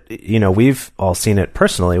think that, we've all seen it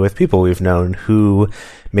personally with people we've known who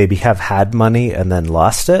maybe have had money and then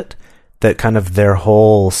lost it, that kind of their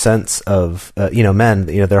whole sense of, men,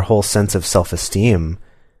 their whole sense of self-esteem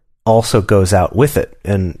also goes out with it.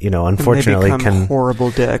 And, unfortunately and they become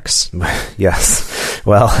horrible dicks. Yes.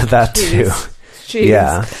 Well, that too. Jeez.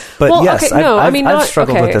 Yeah. But well, yes, okay, no, I've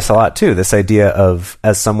struggled with this a lot too. This idea of,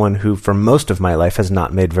 as someone who for most of my life has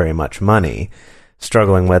not made very much money,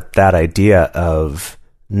 struggling with that idea of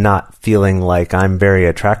not feeling like I'm very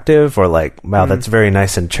attractive or like, wow, that's very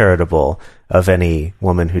nice and charitable of any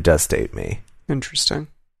woman who does date me. Interesting.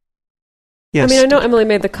 Yes. I mean, I know Emily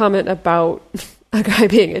made the comment about a guy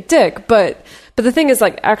being a dick, but the thing is,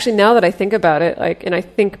 like, actually, now that I think about it, like, and I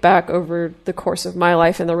think back over the course of my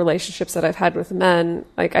life and the relationships that I've had with men,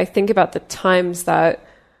 like, I think about the times where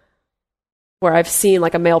I've seen,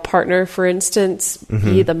 like, a male partner, for instance,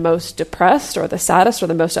 be the most depressed or the saddest or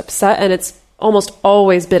the most upset, and it's almost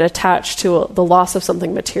always been attached to the loss of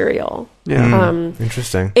something material. Yeah.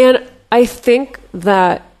 Interesting. And I think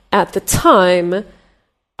that at the time,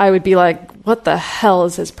 I would be like, what the hell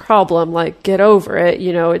is his problem? Like, get over it.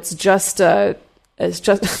 It's just a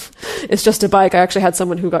bike. I actually had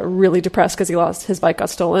someone who got really depressed because his bike got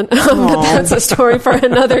stolen. But that's a story for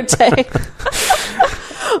another day.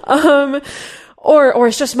 Or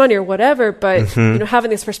it's just money or whatever. But, having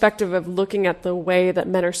this perspective of looking at the way that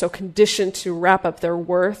men are so conditioned to wrap up their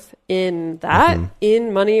worth in that,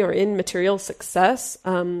 in money or in material success,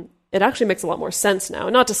 it actually makes a lot more sense now.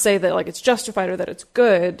 Not to say that like it's justified or that it's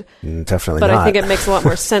good. Definitely but not. I think it makes a lot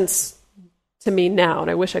more sense to me now. And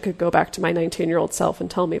I wish I could go back to my 19-year-old self and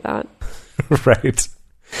tell me that. Right.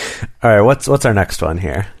 All right. What's our next one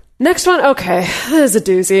here? Next one. Okay. This is a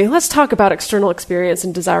doozy. Let's talk about external experience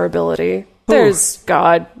and desirability. There's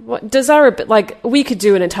God. Like, we could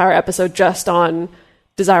do an entire episode just on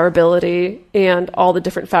desirability and all the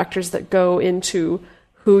different factors that go into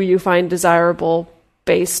who you find desirable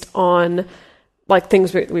based on like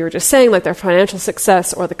things we were just saying, like their financial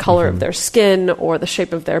success or the color of their skin or the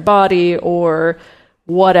shape of their body or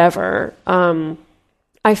whatever.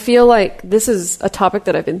 I feel like this is a topic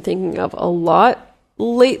that I've been thinking of a lot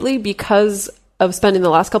lately because of spending the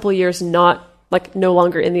last couple of years no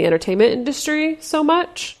longer in the entertainment industry so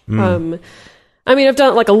much. I mean, I've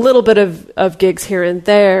done like a little bit of gigs here and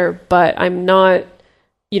there, but I'm not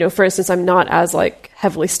for instance, I'm not as like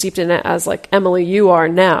heavily steeped in it as like Emily, you are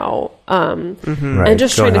now. Right. And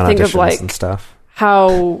just Going trying to on think of auditions like and stuff.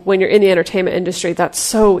 how when you're in the entertainment industry, that's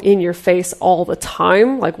so in your face all the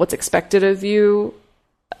time, like what's expected of you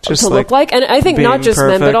Just to like look like. And I think being not just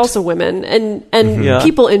men, perfect. but also women and Yeah.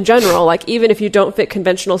 people in general. Like even if you don't fit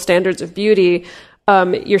conventional standards of beauty,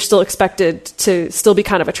 you're still expected to still be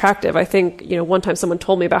kind of attractive. I think, one time someone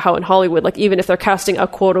told me about how in Hollywood, like even if they're casting a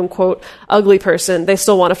quote unquote ugly person, they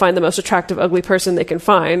still want to find the most attractive ugly person they can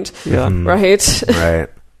find. Yeah. Right? Right.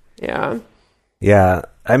 Yeah. Yeah.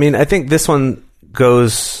 I mean, I think this one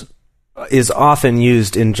is often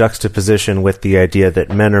used in juxtaposition with the idea that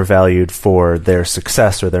men are valued for their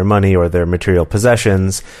success or their money or their material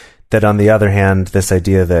possessions. That on the other hand, this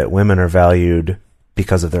idea that women are valued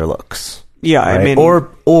because of their looks. Yeah, Right? I mean,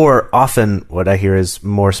 or often what I hear is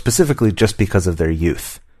more specifically just because of their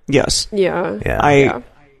youth. yes. Yeah. Yeah.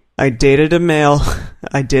 I dated a man,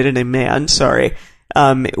 sorry,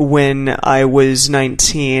 when I was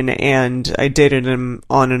 19, and I dated him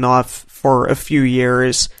on and off for a few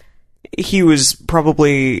years. He was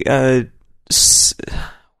probably,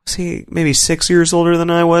 maybe 6 years older than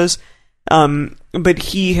I was. But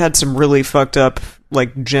he had some really fucked up,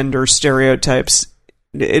 like, gender stereotypes,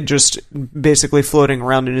 it just basically floating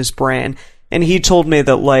around in his brain. And he told me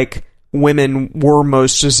that, like, women were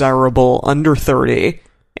most desirable under 30,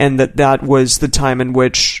 and that was the time in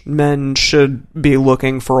which men should be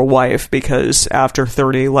looking for a wife, because after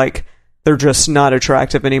 30, like, they're just not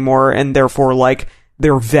attractive anymore, and therefore, like,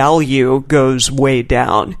 their value goes way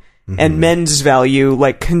down. And men's value,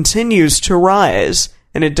 like, continues to rise,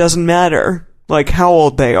 and it doesn't matter, like, how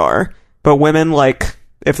old they are. But women, like,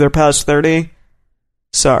 if they're past 30,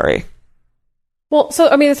 sorry. Well, so,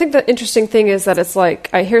 I mean, I think the interesting thing is that it's like,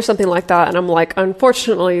 I hear something like that, and I'm like,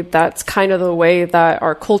 unfortunately, that's kind of the way that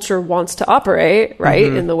our culture wants to operate, right?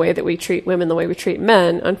 In the way that we treat women, the way we treat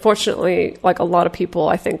men. Unfortunately, like a lot of people,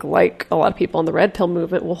 I think, like a lot of people in the Red Pill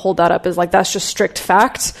movement will hold that up as like, that's just strict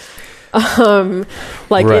fact.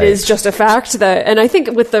 Like Right. it is just a fact that, and I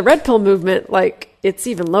think with the Red Pill movement, like it's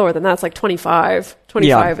even lower than that. It's like 25.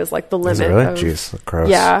 25 is like the limit. Is it really? Of, Jeez, gross.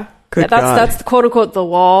 yeah. Good that's God. that's the quote unquote the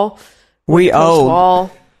wall. We Post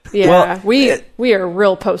wall. Yeah. Well, we are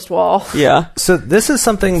real post wall. Yeah. So this is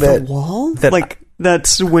something that Wall? that Like,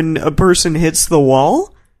 that's when a person hits the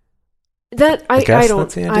wall? That I guess don't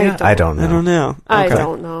that's the idea? I don't know. I don't know. I Okay.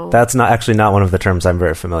 don't know. That's not one of the terms I'm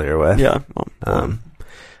very familiar with. Yeah. Well,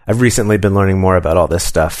 I've recently been learning more about all this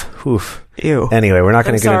stuff. Oof. ew. Anyway, we're not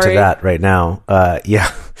going I'm to get into sorry. that right now.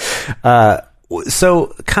 Yeah.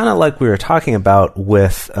 So kind of like we were talking about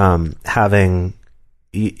with having,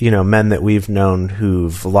 men that we've known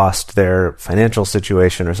who've lost their financial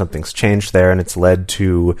situation or something's changed there and it's led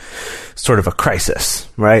to sort of a crisis,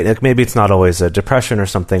 right? Like maybe it's not always a depression or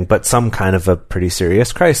something, but some kind of a pretty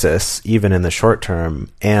serious crisis, even in the short term.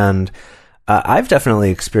 And I've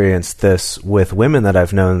definitely experienced this with women that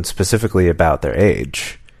I've known specifically about their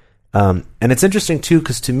age. And it's interesting too,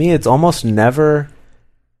 because to me, it's almost never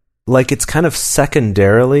like it's kind of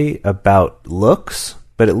secondarily about looks,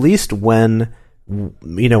 but at least when,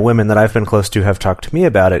 women that I've been close to have talked to me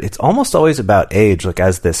about it, it's almost always about age, like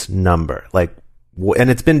as this number, like, and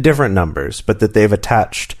it's been different numbers, but that they've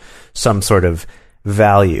attached some sort of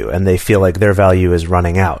value and they feel like their value is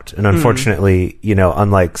running out. And unfortunately,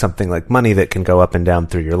 unlike something like money that can go up and down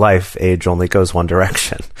through your life, age only goes one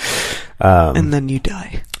direction. And then you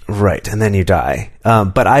die. Right. And then you die.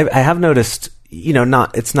 But I have noticed,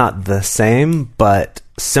 it's not the same, but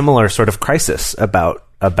similar sort of crisis about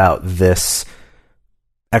this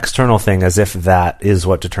external thing, as if that is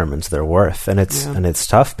what determines their worth. And it's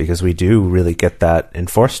tough because we do really get that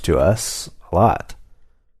enforced to us a lot.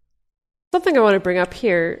 Something I want to bring up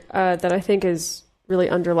here that I think really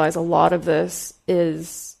underlies a lot of this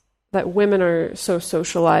is that women are so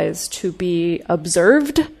socialized to be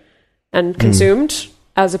observed and consumed,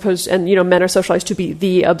 as opposed, and men are socialized to be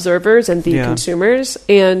the observers and the consumers.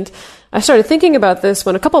 And I started thinking about this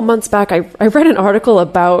when a couple months back I read an article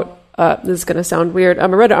about this is going to sound weird. I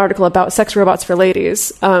read an article about sex robots for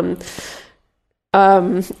ladies. And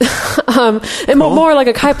more like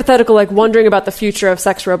a hypothetical, like wondering about the future of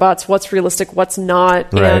sex robots, what's realistic, what's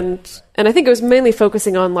not. Right. And I think it was mainly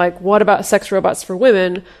focusing on like, what about sex robots for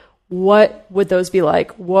women? What would those be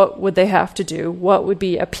like? What would they have to do? What would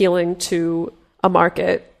be appealing to a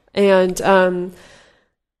market? And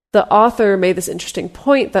the author made this interesting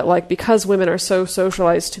point that like, because women are so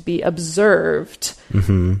socialized to be observed,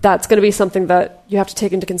 that's going to be something that you have to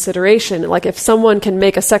take into consideration. Like if someone can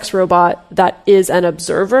make a sex robot that is an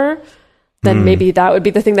observer, then maybe that would be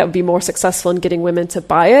the thing that would be more successful in getting women to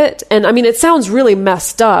buy it. And I mean, it sounds really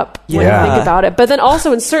messed up when you think about it, but then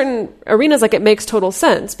also in certain arenas, like, it makes total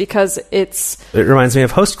sense because it reminds me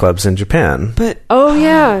of host clubs in Japan. But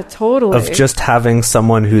totally. Of just having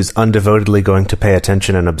someone who's undevotedly going to pay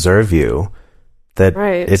attention and observe you. That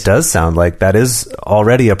it does sound like that is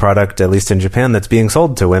already a product, at least in Japan, that's being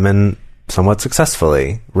sold to women somewhat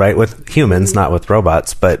successfully, right? With humans, not with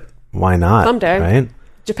robots, but why not? Someday. Right?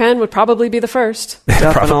 Japan would probably be the first.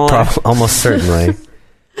 Definitely. Almost certainly.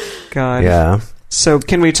 God. Yeah. So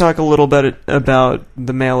can we talk a little bit about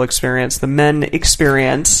the male experience, the men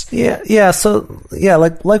experience? Yeah. So,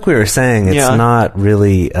 like we were saying, it's not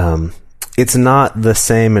really, it's not the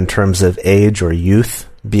same in terms of age or youth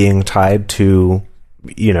being tied to,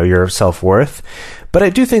 your self-worth. But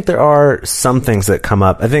I do think there are some things that come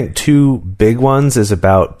up. I think two big ones is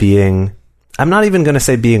about being, I'm not even going to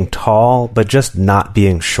say being tall, but just not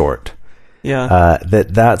being short. Yeah.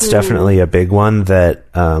 That's definitely a big one that,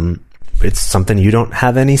 it's something you don't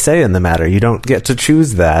have any say in the matter. You don't get to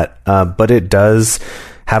choose that. But it does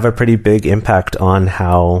have a pretty big impact on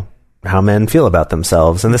how men feel about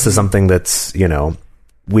themselves. And this is something that's,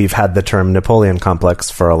 we've had the term Napoleon complex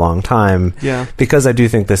for a long time. Yeah. Because I do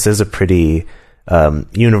think this is a pretty,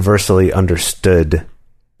 universally understood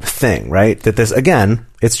thing, right? That this, again,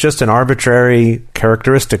 it's just an arbitrary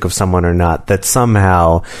characteristic of someone or not, that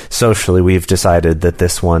somehow socially we've decided that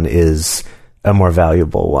this one is a more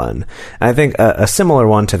valuable one. And I think a similar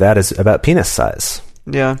one to that is about penis size.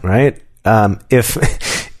 Yeah. Right?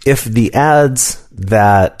 If the ads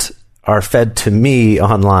that are fed to me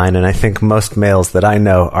online, and I think most males that I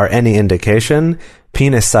know, are any indication,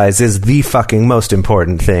 penis size is the fucking most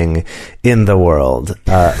important thing in the world,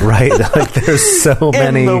 right? Like, there's so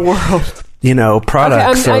many in the world,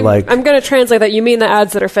 products. Okay, I'm going to translate that. You mean the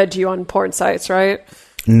ads that are fed to you on porn sites, right?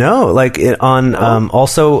 No, like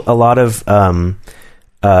also a lot of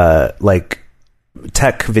like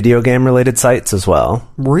tech video game related sites as well.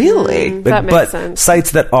 Really? That makes sense.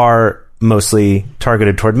 Sites that are mostly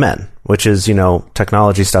targeted toward men, which is,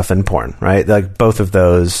 technology stuff and porn, right? Like, both of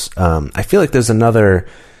those. I feel like there's another.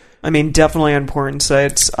 I mean, definitely on porn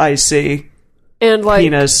sites, I see and like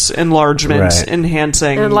penis enlargement,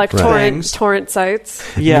 enhancing, and like things. torrent sites.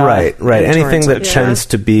 Yeah, right. Anything that tends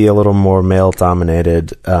to be a little more male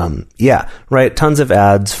dominated. Right. Tons of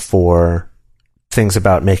ads for things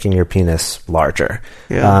about making your penis larger.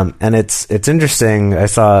 Yeah. And it's interesting. I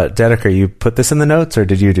saw, Dedeker, you put this in the notes, or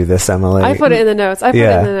did you do this, Emily? I put it in the notes.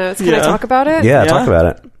 Can I talk about it? Yeah, talk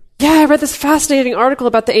about it. Yeah, I read this fascinating article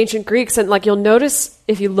about the ancient Greeks, and like, you'll notice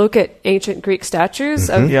if you look at ancient Greek statues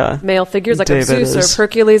of male figures, like of Zeus or of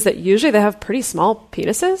Hercules, that usually they have pretty small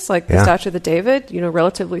penises, like the statue of the David,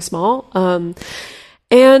 relatively small.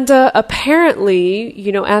 And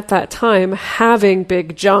apparently, at that time, having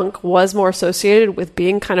big junk was more associated with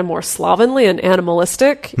being kind of more slovenly and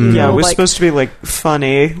animalistic. Yeah, it was supposed to be like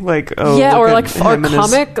funny, like or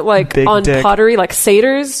comic, like on dick. pottery, like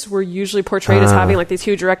satyrs were usually portrayed as having like these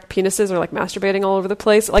huge erect penises or like masturbating all over the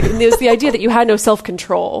place. Like, there's the idea that you had no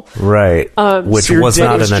self-control, right? Which so was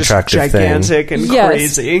not an gigantic attractive gigantic and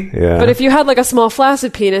crazy. Yeah. But if you had like a small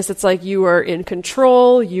flaccid penis, it's like you were in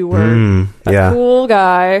control. You were a cool guy. You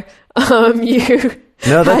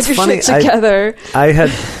that's had your funny. shit together.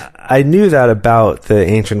 I knew that about the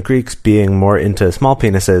ancient Greeks being more into small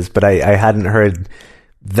penises, but I hadn't heard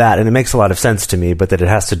that, and it makes a lot of sense to me. But that it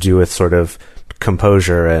has to do with sort of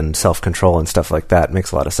composure and self-control and stuff like that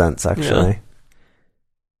makes a lot of sense, actually.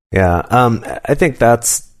 Yeah. I think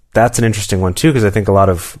that's an interesting one too, because I think a lot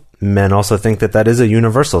of men also think that is a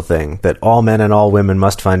universal thing, that all men and all women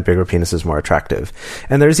must find bigger penises more attractive.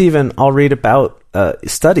 And there's even, I'll read about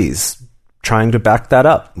studies trying to back that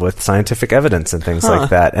up with scientific evidence and things like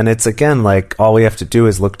that. And it's, again, like, all we have to do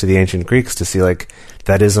is look to the ancient Greeks to see, like,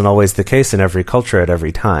 that isn't always the case in every culture at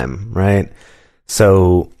every time, right?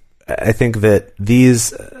 So I think that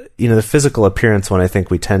these, the physical appearance one, I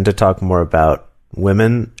think we tend to talk more about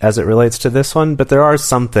women as it relates to this one, but there are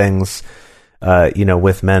some things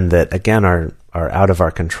with men that, again, are out of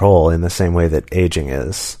our control in the same way that aging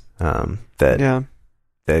is, that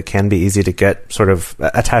can be easy to get sort of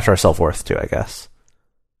attach our self-worth to, I guess.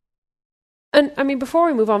 And I mean, before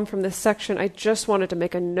we move on from this section, I just wanted to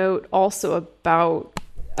make a note also about,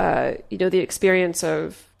 the experience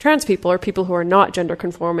of trans people or people who are not gender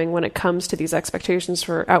conforming when it comes to these expectations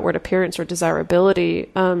for outward appearance or desirability.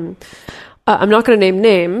 I'm not going to name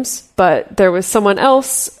names, but there was someone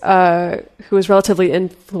else who was relatively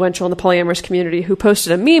influential in the polyamorous community who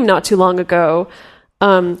posted a meme not too long ago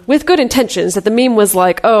with good intentions, that the meme was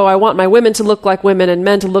like, oh, I want my women to look like women and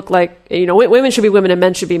men to look like, women should be women and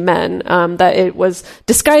men should be men. That it was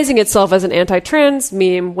disguising itself as an anti-trans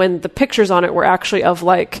meme when the pictures on it were actually of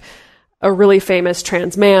like a really famous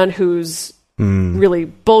trans man who's really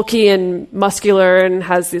bulky and muscular and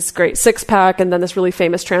has this great six-pack, and then this really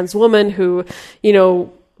famous trans woman who,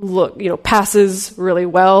 passes really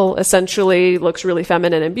well, essentially, looks really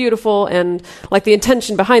feminine and beautiful. And like the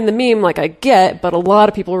intention behind the meme, like I get, but a lot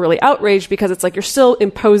of people were really outraged because it's like you're still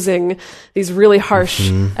imposing these really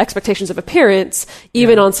harsh expectations of appearance,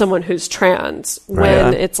 even on someone who's trans,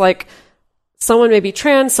 when it's like, someone may be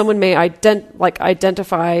trans, someone may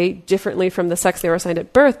identify differently from the sex they were assigned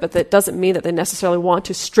at birth, but that doesn't mean that they necessarily want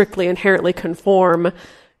to strictly inherently conform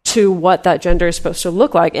to what that gender is supposed to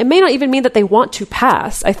look like. It may not even mean that they want to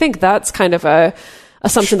pass. I think that's kind of a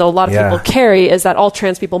assumption that a lot of people carry, is that all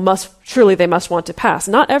trans people must want to pass.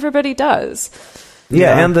 Not everybody does.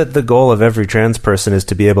 Yeah, and that the goal of every trans person is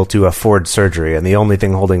to be able to afford surgery, and the only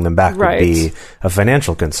thing holding them back would be a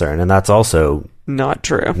financial concern, and that's also not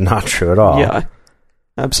true. Not true at all. Yeah,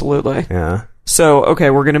 absolutely. Yeah. So, okay,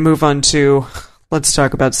 we're going to move on to, let's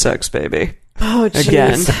talk about sex, baby. Oh, geez.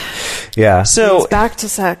 Again. Yeah. So it's back to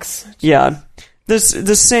sex. Yeah. The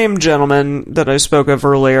same gentleman that I spoke of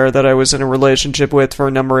earlier that I was in a relationship with for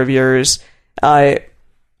a number of years,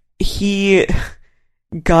 he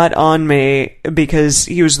got on me because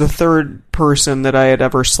he was the third person that I had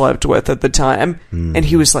ever slept with at the time. And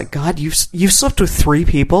he was like, God, you've slept with 3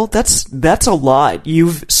 people? That's a lot.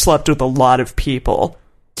 You've slept with a lot of people.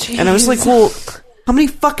 Jeez. And I was like, well, how many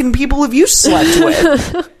fucking people have you slept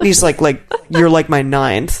with? And he's like, you're like my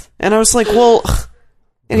 9th. And I was like, well,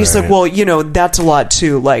 and he's like, well, that's a lot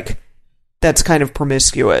too. Like, that's kind of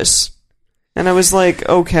promiscuous. And I was like,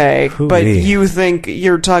 okay, but you think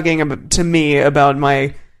you're talking to me about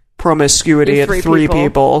my promiscuity at 3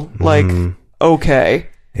 people. Like, okay.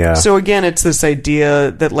 Yeah. So again, it's this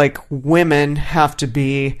idea that like women have to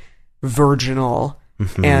be virginal,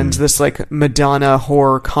 and this like Madonna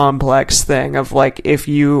whore complex thing of like, if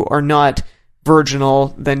you are not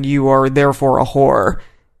virginal, then you are therefore a whore,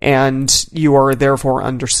 and you are therefore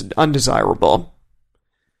undesirable.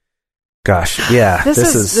 Gosh, yeah. This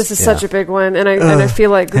is such a big one, and I feel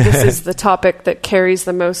like this is the topic that carries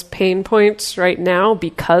the most pain points right now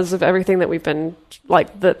because of everything that we've been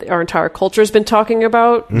that our entire culture has been talking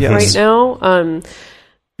about right now.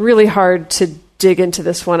 Really hard to dig into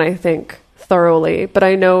this one, I think, thoroughly, but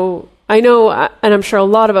I know, and I'm sure a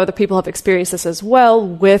lot of other people have experienced this as well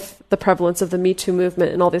with the prevalence of the Me Too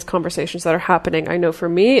movement and all these conversations that are happening. I know for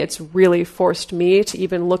me, it's really forced me to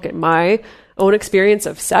even look at my own experience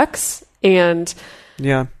of sex and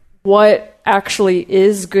what actually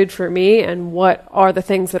is good for me and what are the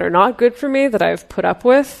things that are not good for me that I've put up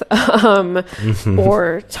with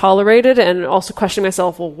or tolerated, and also questioning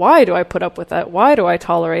myself, well, why do I put up with that? Why do I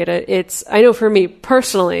tolerate it? I know for me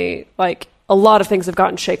personally, like a lot of things have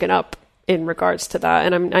gotten shaken up in regards to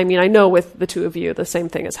that. And I know with the two of you, the same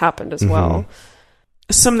thing has happened as well.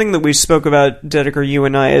 Something that we spoke about, Dedeker, you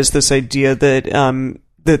and I, is this idea that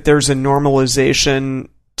that there's a normalization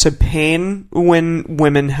to pain when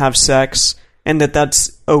women have sex, and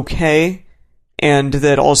that's okay, and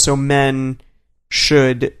that also men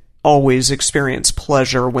should always experience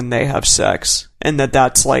pleasure when they have sex, and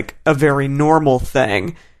that's like a very normal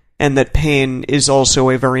thing, and that pain is also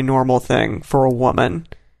a very normal thing for a woman.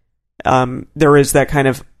 There is that kind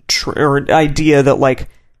of idea that like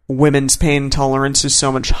women's pain tolerance is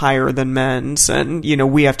so much higher than men's, and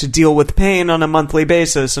we have to deal with pain on a monthly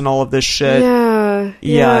basis and all of this shit.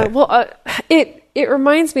 Yeah. Well, it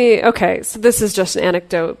reminds me, okay, so this is just an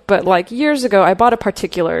anecdote, but like years ago I bought a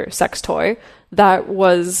particular sex toy that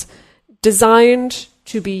was designed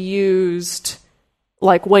to be used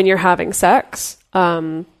like when you're having sex,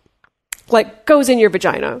 like goes in your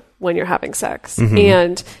vagina when you're having sex.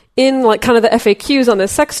 And in like kind of the FAQs on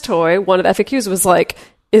this sex toy, one of the FAQs was like,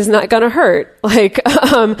 isn't that gonna hurt? Like,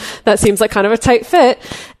 that seems like kind of a tight fit.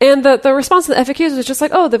 And the response to the FAQs was just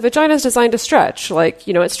like, oh, the vagina is designed to stretch. Like,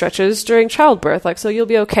 it stretches during childbirth. Like, so you'll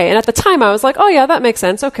be okay. And at the time I was like, oh yeah, that makes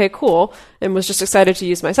sense. Okay, cool. And was just excited to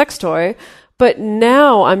use my sex toy. But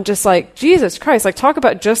now I'm just like, Jesus Christ, like talk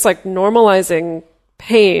about just like normalizing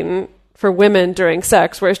pain for women during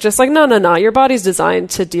sex, where it's just like, no, your body's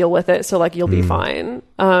designed to deal with it. So like, you'll be fine.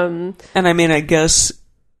 And I mean, I guess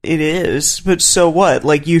it is, but so what?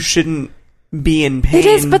 Like, you shouldn't be in pain. It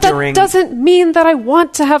is, but that doesn't mean that I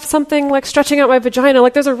want to have something like stretching out my vagina.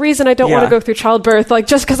 Like, there's a reason I don't want to go through childbirth. Like,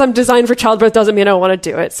 just because I'm designed for childbirth doesn't mean I want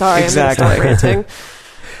to do it. Sorry, exactly. I'm going to stop ranting.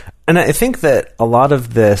 And I think that a lot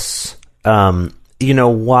of this,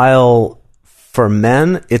 while for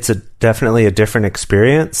men, it's definitely a different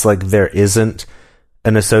experience. Like, there isn't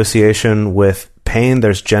an association with pain.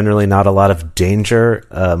 There's generally not a lot of danger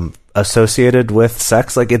associated with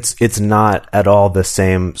sex. Like, it's not at all the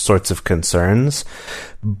same sorts of concerns.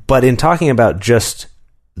 But in talking about just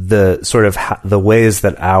the sort of the ways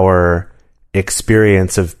that our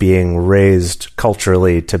experience of being raised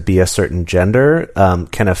culturally to be a certain gender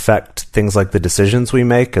can affect things like the decisions we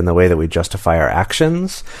make and the way that we justify our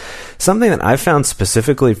actions. Something that I found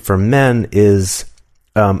specifically for men is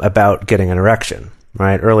about getting an erection,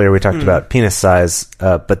 right? Earlier we talked about penis size,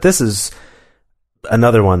 but this is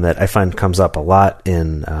another one that I find comes up a lot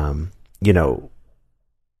in,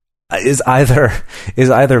 is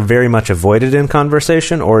either very much avoided in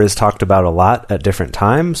conversation or is talked about a lot at different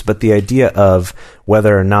times. But the idea of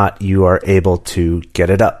whether or not you are able to get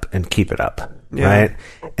it up and keep it up, right?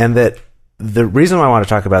 And that the reason why I want to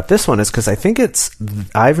talk about this one is because I think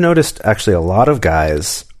I've noticed actually a lot of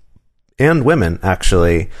guys and women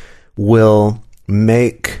actually will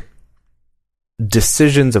make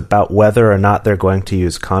decisions about whether or not they're going to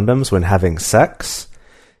use condoms when having sex,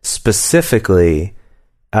 specifically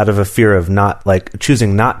out of a fear of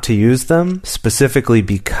choosing not to use them, specifically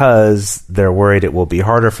because they're worried it will be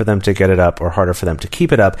harder for them to get it up or harder for them to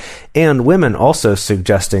keep it up. And women also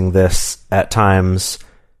suggesting this at times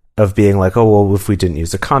of being like, oh, well, if we didn't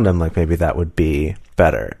use a condom, like maybe that would be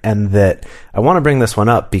better. And that I want to bring this one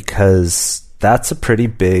up because that's a pretty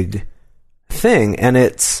big thing. And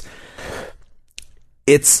it's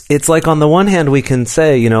like, on the one hand, we can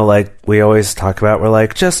say, like we always talk about, we're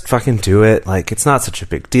like, just fucking do it. Like, it's not such a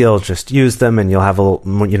big deal. Just use them and you'll have a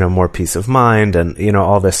little, more peace of mind and,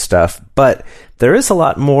 all this stuff. But there is a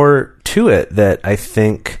lot more to it that I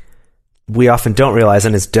think we often don't realize,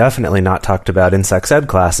 and is definitely not talked about in sex ed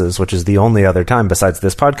classes, which is the only other time besides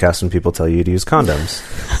this podcast when people tell you to use condoms.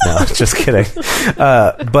 No, just kidding.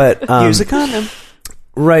 But use a condom.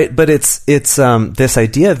 Right, but it's this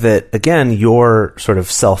idea that, again, your sort of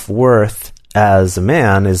self-worth as a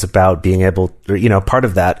man is about being able, part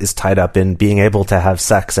of that is tied up in being able to have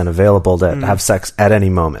sex and available to have sex at any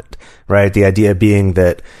moment, right? The idea being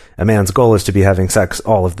that a man's goal is to be having sex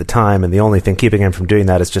all of the time, and the only thing keeping him from doing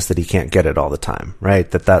that is just that he can't get it all the time,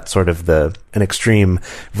 right? That's sort of an extreme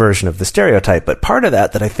version of the stereotype. But part of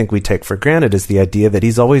that I think we take for granted is the idea that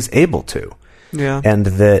he's always able to. Yeah. And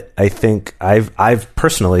that I think I've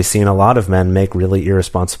personally seen a lot of men make really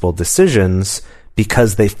irresponsible decisions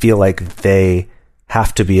because they feel like they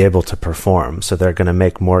have to be able to perform. So they're going to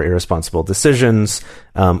make more irresponsible decisions,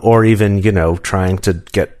 or even, trying to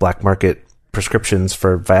get black market prescriptions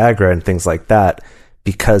for Viagra and things like that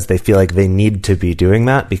because they feel like they need to be doing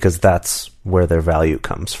that because that's where their value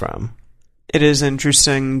comes from. It is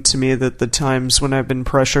interesting to me that the times when I've been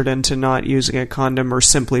pressured into not using a condom are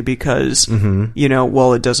simply because,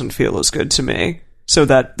 it doesn't feel as good to me. So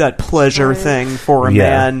that pleasure thing for a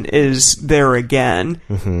man is there again,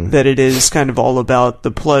 that it is kind of all about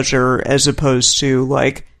the pleasure as opposed to,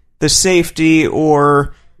 like, the safety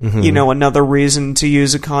or, another reason to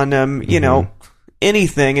use a condom,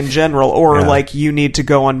 anything in general. Or, like, you need to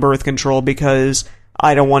go on birth control because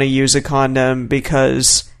I don't want to use a condom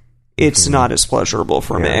because it's not as pleasurable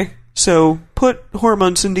for me. So put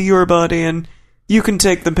hormones into your body and you can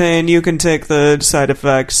take the pain, you can take the side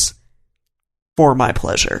effects for my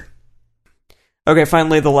pleasure. Okay,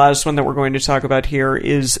 finally, the last one that we're going to talk about here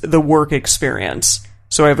is the work experience.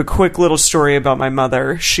 So I have a quick little story about my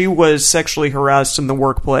mother. She was sexually harassed in the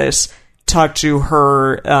workplace, talked to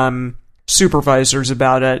her supervisors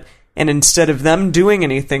about it, and instead of them doing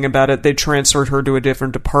anything about it, they transferred her to a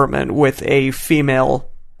different department with a female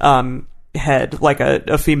head, like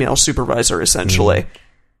a female supervisor, essentially.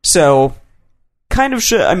 So, kind of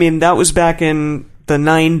that was back in the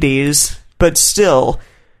 90s, but still,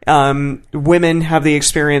 women have the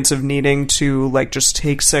experience of needing to, like, just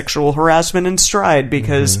take sexual harassment in stride,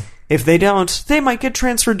 because if they don't, they might get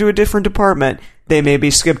transferred to a different department. They may be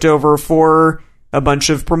skipped over for a bunch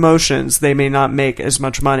of promotions. They may not make as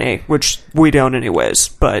much money, which we don't anyways,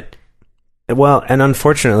 but... Well, and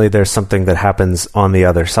unfortunately, there's something that happens on the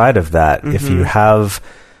other side of that. If you have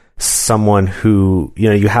someone who,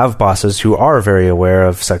 you have bosses who are very aware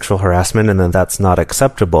of sexual harassment and then that's not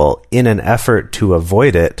acceptable, in an effort to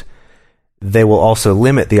avoid it, they will also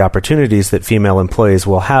limit the opportunities that female employees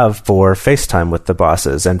will have for FaceTime with the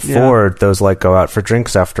bosses and for those like go out for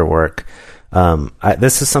drinks after work.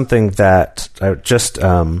 This is something that I just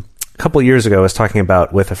a couple years ago was talking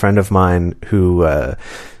about with a friend of mine who...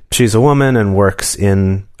 she's a woman and works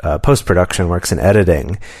in post-production, works in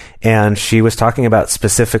editing. And she was talking about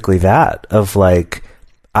specifically that, of like,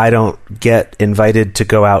 I don't get invited to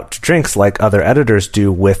go out to drinks like other editors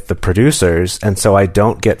do with the producers, and so I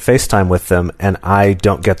don't get FaceTime with them, and I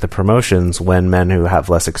don't get the promotions when men who have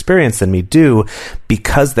less experience than me do,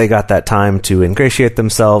 because they got that time to ingratiate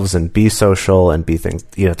themselves and be social and be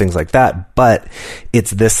things like that. But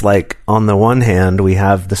it's this, like, on the one hand, we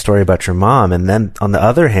have the story about your mom, and then on the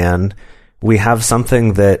other hand, we have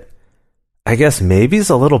something that I guess maybe is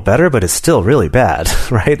a little better, but it's still really bad,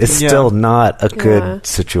 right? It's still not a good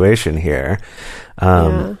situation here.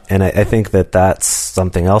 And I think that that's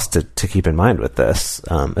something else to keep in mind with this,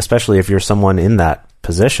 especially if you're someone in that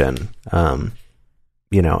position,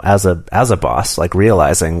 as a boss, like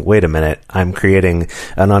realizing, wait a minute, I'm creating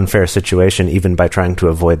an unfair situation even by trying to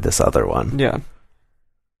avoid this other one. Yeah.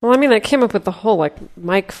 Well, I mean, I came up with the whole, like,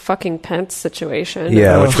 Mike fucking Pence situation.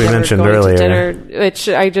 Yeah, which we mentioned earlier. Dinner, which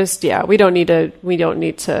I just, we don't need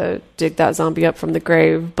to dig that zombie up from the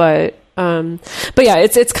grave. But yeah,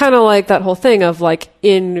 it's kind of like that whole thing of, like,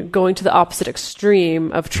 in going to the opposite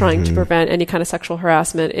extreme of trying to prevent any kind of sexual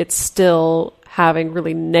harassment, it's still having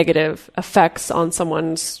really negative effects on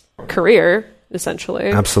someone's career, essentially.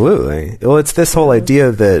 Absolutely. Well, it's this whole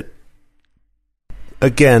idea that,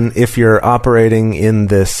 again, if you're operating in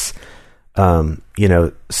this,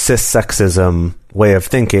 cis sexism way of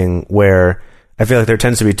thinking, where I feel like there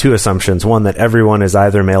tends to be two assumptions. One, that everyone is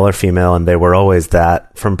either male or female and they were always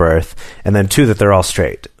that from birth. And then two, that they're all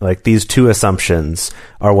straight. Like, these two assumptions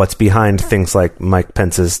are what's behind things like Mike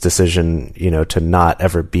Pence's decision, to not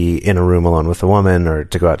ever be in a room alone with a woman or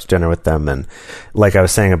to go out to dinner with them. And like I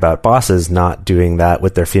was saying about bosses not doing that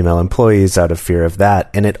with their female employees out of fear of that.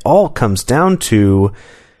 And it all comes down to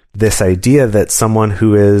this idea that someone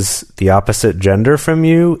who is the opposite gender from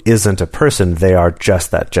you isn't a person. They are just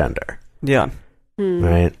that gender. Yeah.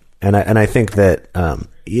 Right. And I think that,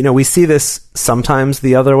 we see this sometimes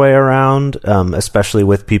the other way around, especially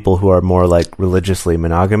with people who are more like religiously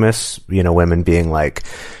monogamous, women being like,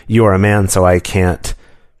 you're a man, so I can't,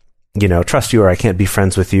 trust you, or I can't be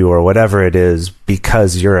friends with you, or whatever it is,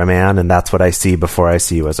 because you're a man. And that's what I see before I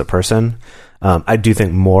see you as a person. I do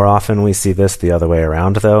think more often we see this the other way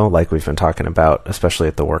around, though, like we've been talking about, especially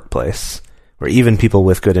at the workplace, where even people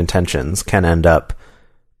with good intentions can end up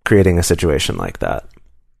creating a situation like that.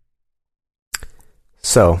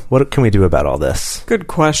 So, what can we do about all this? Good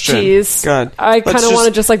question. Jeez. God. I kind of want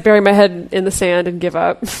to just like bury my head in the sand and give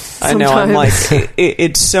up. I know. I'm like,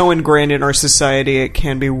 it's so ingrained in our society, it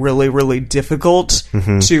can be really, really difficult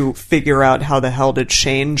to figure out how the hell to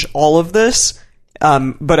change all of this.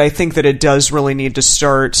 But I think that it does really need to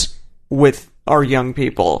start with our young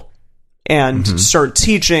people and start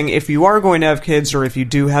teaching, if you are going to have kids, or if you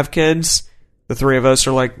do have kids. The three of us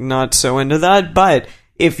are like not so into that, but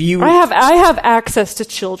if you, I have access to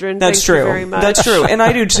children. That's Thank true. You very much. That's true, and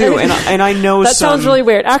I do too. And I know that sounds really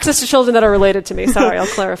weird. Access to children that are related to me. Sorry, I'll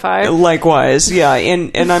clarify. Likewise, yeah,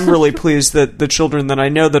 and I'm really pleased that the children that I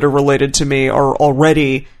know that are related to me are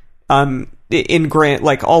already ingrained.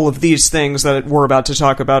 Like, all of these things that we're about to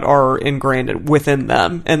talk about are ingrained within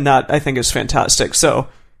them, and that I think is fantastic. So,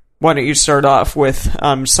 why don't you start off with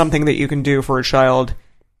something that you can do for a child?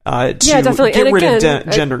 Definitely. Get and rid again,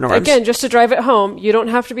 of gender norms. Again, just to drive it home, you don't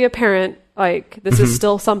have to be a parent. Like, this is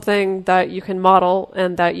still something that you can model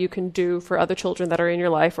and that you can do for other children that are in your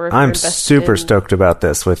life. Or if I'm super stoked about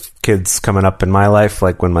this with kids coming up in my life.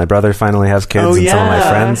 Like, when my brother finally has kids and some of my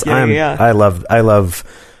friends, I love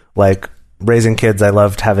like raising kids. I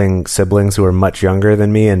loved having siblings who are much younger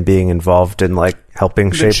than me and being involved in like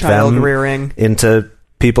helping shape them rearing into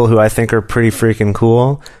people who I think are pretty freaking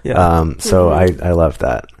cool. So I love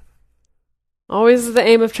that. Always the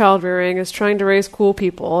aim of child rearing is trying to raise cool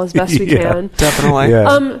people as best we can. Definitely.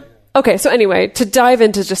 Yeah. Okay, so anyway, to dive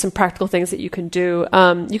into just some practical things that you can do,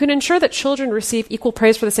 you can ensure that children receive equal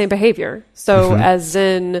praise for the same behavior. So as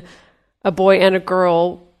in a boy and a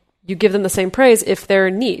girl, you give them the same praise if they're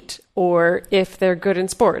neat, or if they're good in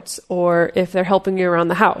sports, or if they're helping you around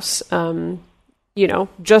the house.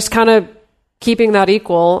 Just kind of keeping that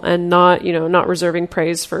equal and not reserving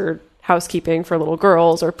praise for housekeeping for little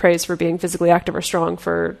girls or praise for being physically active or strong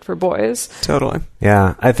for boys. Totally.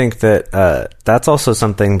 Yeah, I think that that's also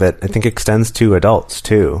something that I think extends to adults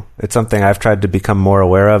too. It's something I've tried to become more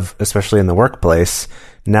aware of, especially in the workplace,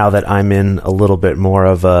 now that I'm in a little bit more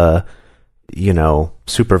of a,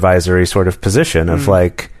 supervisory sort of position of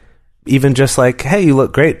like, even just like, hey, you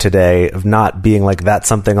look great today, of not being like, that's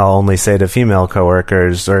something I'll only say to female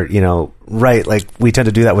coworkers, or, right, like we tend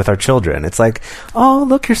to do that with our children. It's like, oh,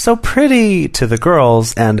 look, you're so pretty to the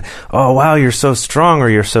girls, and oh, wow, you're so strong or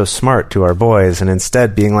you're so smart to our boys. And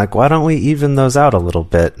instead being like, why don't we even those out a little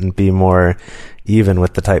bit and be more even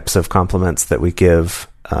with the types of compliments that we give,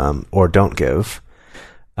 or don't give.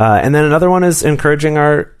 And then another one is encouraging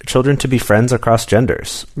our children to be friends across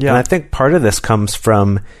genders. Yeah. And I think part of this comes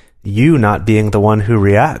from you not being the one who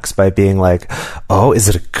reacts by being like, oh, is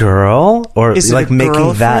it a girl? Or Is it like a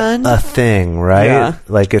making that girlfriend? a thing, right? Yeah.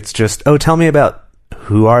 Like it's just, oh, tell me about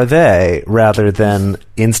who are they, rather than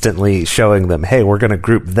instantly showing them, hey, we're going to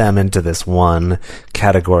group them into this one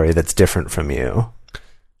category that's different from you.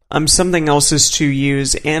 Something else is to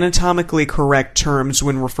use anatomically correct terms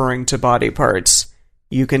when referring to body parts.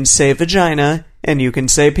 You can say vagina, and you can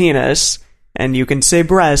say penis, and you can say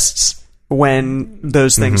breasts when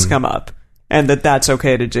those things come up. And that's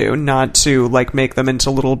okay to do, not to like make them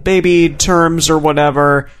into little baby terms or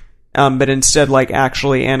whatever, but instead like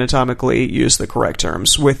actually anatomically use the correct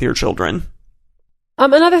terms with your children.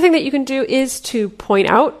 Another thing that you can do is to point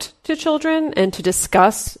out to children and to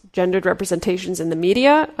discuss gendered representations in the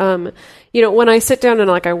media. When I sit down and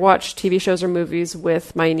like I watch TV shows or movies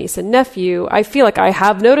with my niece and nephew, I feel like I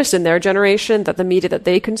have noticed in their generation that the media that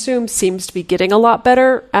they consume seems to be getting a lot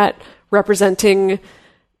better at representing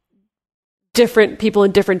different people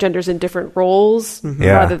in different genders in different roles,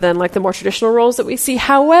 rather than like the more traditional roles that we see.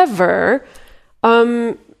 However,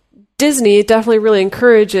 Disney definitely really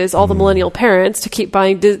encourages all the millennial parents to keep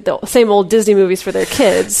buying the same old Disney movies for their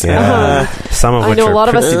kids. Yeah. Some of which I know are a lot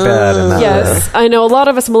of pretty us, bad in that yes, way. I know a lot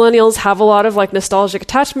of us millennials have a lot of like nostalgic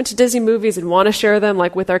attachment to Disney movies and want to share them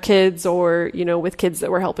like with our kids or, with kids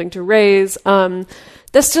that we're helping to raise.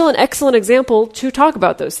 That's still an excellent example to talk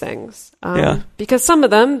about those things. Because some of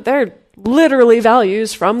them, they're literally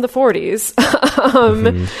values from the 40s.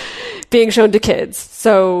 Being shown to kids.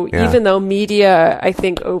 So even though media, I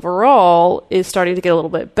think overall is starting to get a little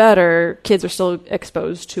bit better, kids are still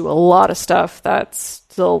exposed to a lot of stuff that's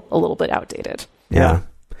still a little bit outdated. Yeah.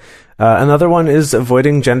 Another one is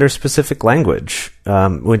avoiding gender-specific language.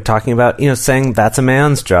 When talking about, saying that's a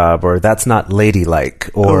man's job, or that's not ladylike,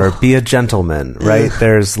 or be a gentleman, right?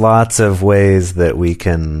 There's lots of ways that we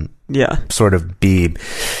can sort of be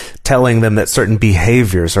telling them that certain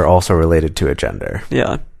behaviors are also related to a gender.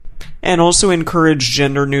 Yeah. And also encourage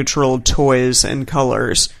gender-neutral toys and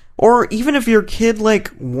colors. Or even if your kid,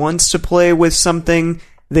 wants to play with something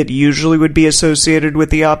that usually would be associated with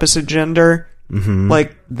the opposite gender,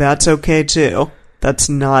 that's okay too. That's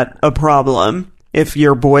not a problem. If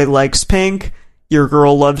your boy likes pink, your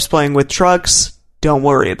girl loves playing with trucks, don't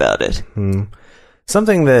worry about it.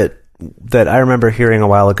 Something that I remember hearing a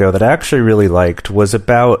while ago that I actually really liked was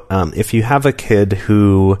about if you have a kid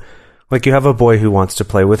who... Like you have a boy who wants to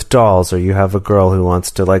play with dolls, or you have a girl who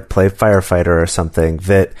wants to play firefighter or something,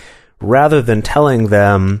 that rather than telling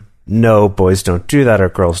them, no, boys don't do that, or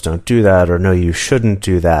girls don't do that, or no, you shouldn't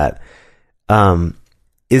do that,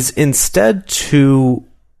 is instead to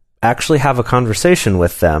actually have a conversation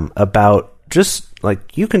with them about just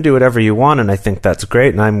you can do whatever you want, and I think that's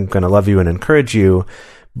great, and I'm going to love you and encourage you.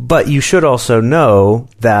 But you should also know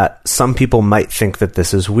that some people might think that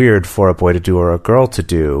this is weird for a boy to do or a girl to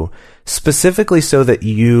do, specifically so that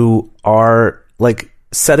you are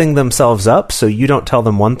setting themselves up so you don't tell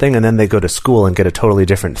them one thing and then they go to school and get a totally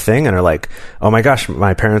different thing and are like, oh my gosh,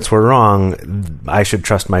 my parents were wrong, I should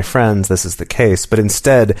trust my friends, this is the case. But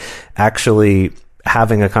instead, actually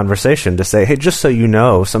having a conversation to say, hey, just so you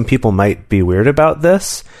know, some people might be weird about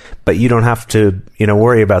this, but you don't have to,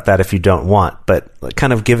 worry about that if you don't want. But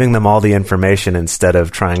kind of giving them all the information instead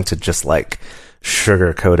of trying to just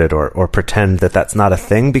sugarcoat it or pretend that that's not a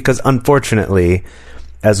thing. Because unfortunately,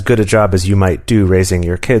 as good a job as you might do raising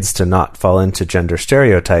your kids to not fall into gender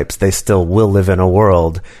stereotypes, they still will live in a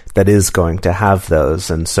world that is going to have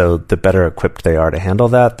those. And so the better equipped they are to handle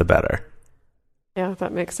that, the better. Yeah,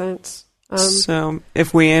 that makes sense. So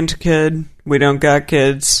if we ain't a kid, we don't got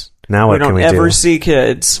kids. Now what can we do? We don't ever see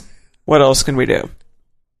kids. What else can we do?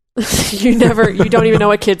 You don't even know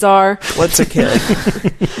what kids are. What's a kid?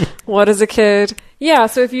 What is a kid? Yeah,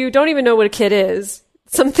 so if you don't even know what a kid is,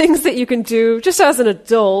 some things that you can do just as an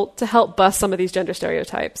adult to help bust some of these gender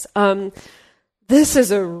stereotypes. This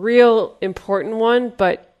is a real important one,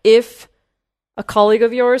 but if a colleague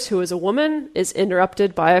of yours who is a woman is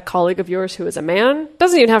interrupted by a colleague of yours who is a man,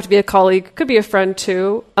 doesn't even have to be a colleague, could be a friend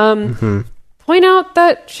too, point out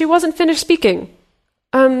that she wasn't finished speaking.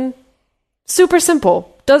 Super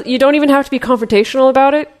simple. You don't even have to be confrontational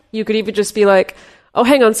about it. You could even just be like, oh,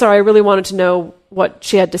 hang on, sorry, I really wanted to know what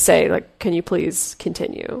she had to say. Can you please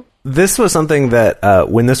continue? This was something that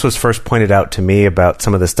when this was first pointed out to me about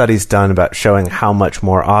some of the studies done about showing how much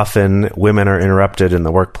more often women are interrupted in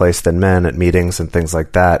the workplace than men at meetings and things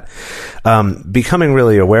like that, becoming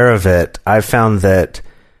really aware of it, I've found that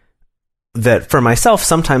for myself,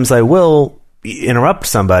 sometimes I will interrupt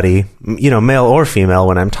somebody, male or female,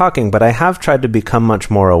 when I'm talking, but I have tried to become much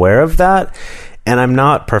more aware of that. And I'm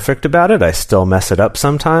not perfect about it. I still mess it up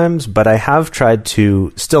sometimes, but I have tried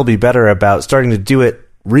to still be better about starting to do it,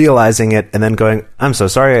 realizing it, and then going, I'm so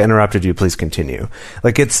sorry I interrupted you, please continue.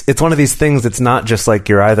 Like, it's one of these things that's not just like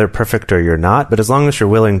you're either perfect or you're not, but as long as you're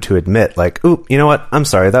willing to admit, like, ooh, you know what, I'm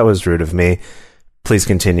sorry, that was rude of me, please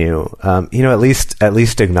continue. At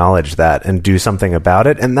least acknowledge that and do something about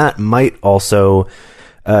it. And that might also,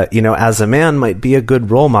 as a man, might be a good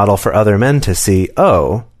role model for other men to see,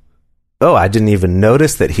 oh, I didn't even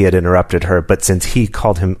notice that he had interrupted her, but since he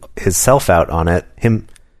called himself out on it,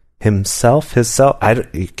 himself,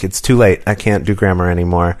 it's too late. I can't do grammar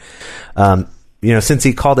anymore. Since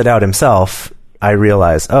he called it out himself, I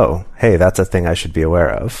realize, oh, hey, that's a thing I should be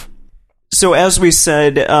aware of. So as we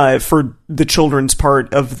said, for the children's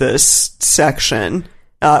part of this section,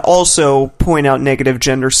 also point out negative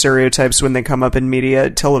gender stereotypes when they come up in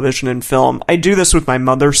media, television, and film. I do this with my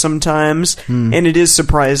mother sometimes, and it is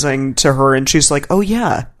surprising to her, and she's like, oh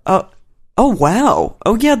yeah, oh wow,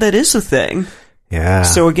 oh yeah, that is a thing. Yeah.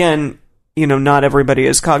 So again, not everybody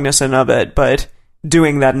is cognizant of it, but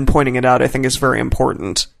doing that and pointing it out, I think, is very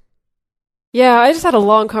important. Yeah, I just had a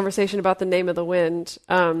long conversation about The Name of the Wind,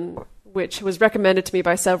 which was recommended to me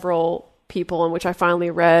by several people, and which I finally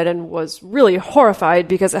read and was really horrified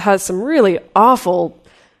because it has some really awful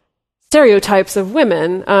stereotypes of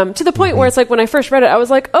women, to the point where it's like, when I first read it, I was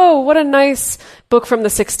like, oh, what a nice book from the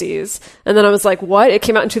 60s. And then I was like, what? It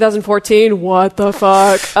came out in 2014? What the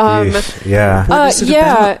fuck? Yeah.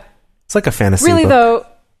 Yeah. It's like a fantasy really book.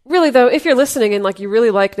 Really though, if you're listening and like you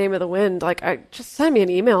really like Name of the Wind, like, just send me an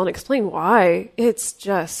email and explain why. It's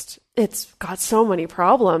got so many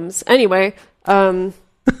problems. Anyway, that'll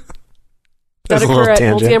occur at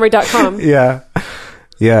multiamory.com.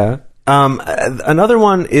 Yeah. Another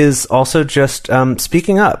one is also just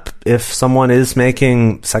speaking up. If someone is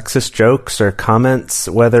making sexist jokes or comments,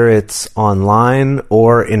 whether it's online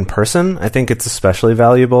or in person, I think it's especially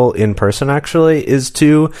valuable in person, actually, is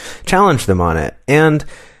to challenge them on it and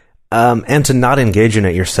to not engage in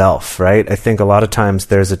it yourself, right? I think a lot of times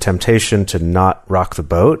there's a temptation to not rock the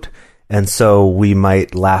boat, and so we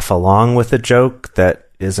might laugh along with a joke that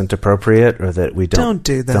isn't appropriate or that we don't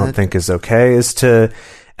think is okay,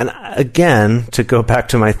 and again, to go back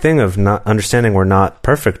to my thing of not understanding we're not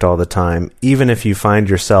perfect all the time, even if you find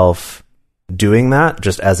yourself doing that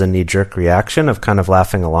just as a knee-jerk reaction of kind of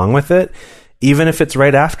laughing along with it, even if it's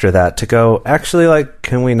right after that, to go, actually, like,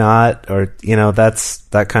 can we not? Or,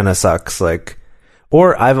 that kind of sucks. Like,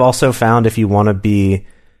 or I've also found if you want to be,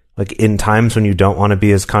 like, in times when you don't want to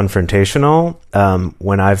be as confrontational,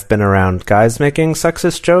 when I've been around guys making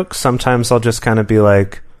sexist jokes, sometimes I'll just kind of be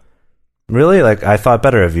like, really? Like, I thought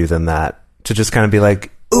better of you than that. To just kind of be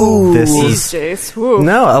like, ooh, this is... Jace. Ooh.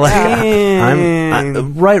 No, like,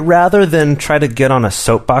 I'm right, rather than try to get on a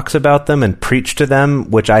soapbox about them and preach to them,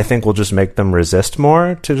 which I think will just make them resist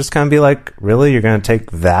more, to just kind of be like, really? You're going to take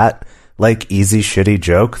that, like, easy, shitty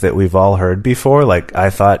joke that we've all heard before? Like, I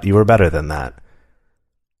thought you were better than that.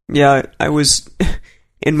 Yeah, I was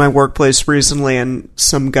in my workplace recently, and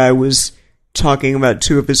some guy was talking about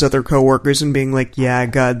two of his other coworkers and being like, yeah,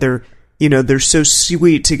 God, they're so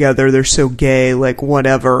sweet together, they're so gay, like,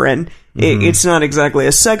 whatever. And it's not exactly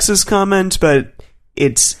a sexist comment, but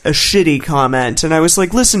it's a shitty comment. And I was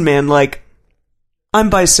like, listen, man, like,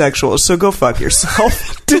 I'm bisexual, so go fuck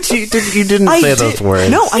yourself. You didn't say those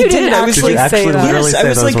words. No, I did. I was actually like, say that. Literally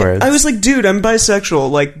say those words? I was like, dude, I'm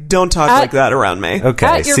bisexual. Like, don't talk like that around me.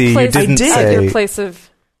 Okay, You didn't say... At your place of...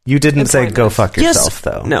 You didn't say go employment. fuck yourself,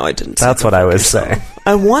 though. No, I didn't. That's what I was saying.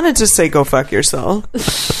 I wanted to say go fuck yourself,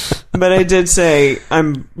 but I did say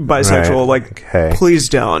I'm bisexual. Right. Like, Okay. please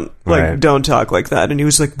don't. Like, Right. don't talk like that. And he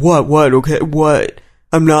was like, what? Okay, what?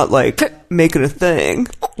 I'm not, like, making a thing.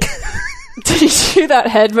 Did you do that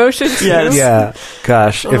head motion too? Yes. Yeah,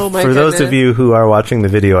 gosh. Oh my For those of goodness. you who are watching the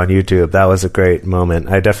video on YouTube, that was a great moment.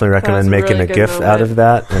 I definitely recommend was a making really a good GIF moment. out of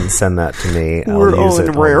that and send that to me. We're I'll use all it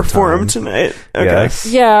in rare the form time. tonight. Okay. Yes.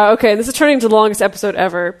 Yeah, okay. This is turning into the longest episode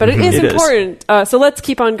ever, but it is It is. important. So let's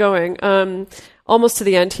keep on going. Almost to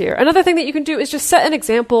the end here. Another thing that you can do is just set an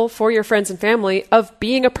example for your friends and family of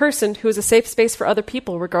being a person who is a safe space for other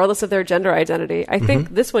people, regardless of their gender identity. I think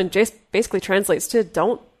this one just basically translates to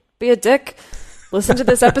don't be a dick. Listen to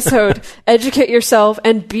this episode, educate yourself,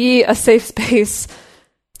 and be a safe space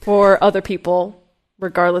for other people,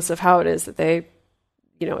 regardless of how it is that they,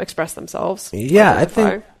 express themselves. Yeah, I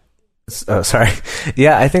think. Oh, sorry.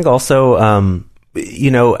 Yeah, I think also,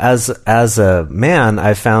 as a man,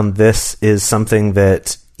 I found this is something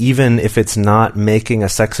that even if it's not making a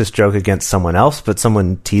sexist joke against someone else, but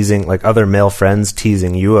someone teasing, like other male friends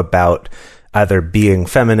teasing you about either being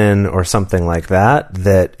feminine or something like that,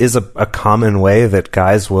 that is a common way that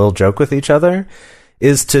guys will joke with each other,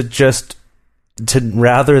 is to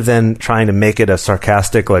rather than trying to make it a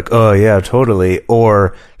sarcastic, like, oh yeah, totally,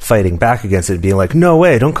 or fighting back against it, being like, no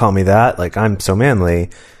way, don't call me that, like, I'm so manly,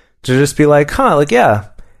 to just be like, huh, like, yeah.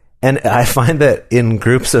 And I find that in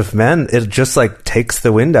groups of men, it just like takes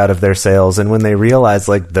the wind out of their sails. And when they realize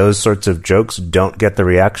like those sorts of jokes don't get the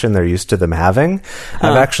reaction they're used to them having,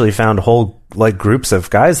 I've actually found whole like groups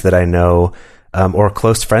of guys that I know, or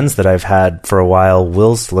close friends that I've had for a while,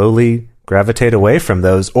 will slowly gravitate away from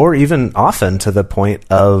those, or even often to the point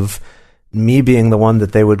of me being the one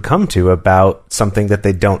that they would come to about something that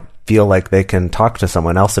they don't feel like they can talk to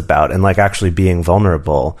someone else about, and like actually being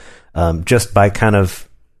vulnerable, just by kind of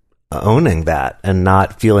owning that and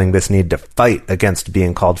not feeling this need to fight against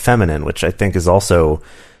being called feminine, which I think is also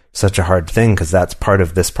such a hard thing, because that's part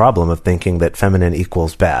of this problem of thinking that feminine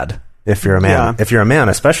equals bad. If you're a man, if you're a man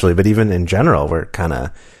especially, but even in general, we're kind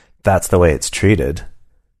of, that's the way it's treated.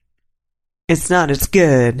 It's not, it's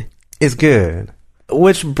good. It's good.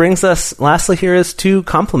 Which brings us, lastly here, is to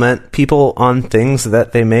compliment people on things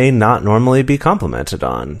that they may not normally be complimented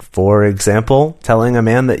on. For example, telling a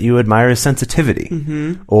man that you admire his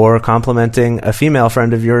sensitivity, or complimenting a female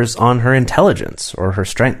friend of yours on her intelligence or her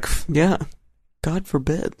strength. Yeah. God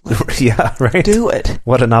forbid. Yeah, right? Do it.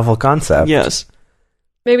 What a novel concept. Yes.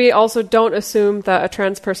 Maybe also don't assume that a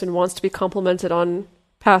trans person wants to be complimented on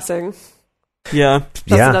passing. Yeah.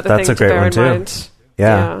 That's a great one too. Mind.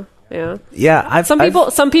 Yeah. Yeah.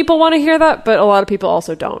 Some people want to hear that, but a lot of people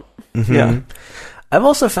also don't. Mm-hmm. Yeah. I've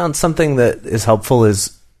also found something that is helpful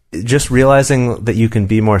is just realizing that you can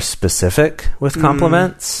be more specific with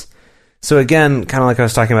compliments. So again, kind of like I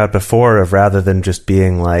was talking about before, of rather than just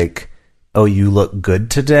being like, oh, you look good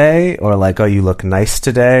today, or like, oh, you look nice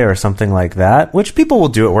today, or something like that, which people will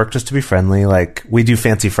do at work just to be friendly. Like, we do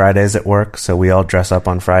fancy Fridays at work, so we all dress up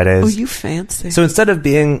on Fridays. Oh, you fancy. So instead of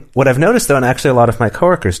being, what I've noticed though, and actually a lot of my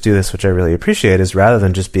coworkers do this, which I really appreciate, is rather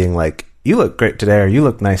than just being like, you look great today, or you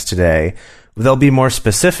look nice today, they'll be more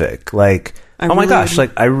specific. Like, oh my gosh,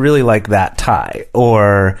 like, I really like that tie,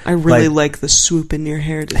 or I really like the swoop in your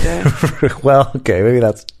hair today. Well, okay,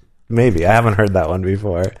 maybe I haven't heard that one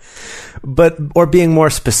before, but, or being more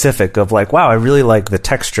specific of like, wow, I really like the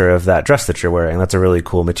texture of that dress that you're wearing. That's a really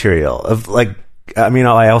cool material. Of like, I mean,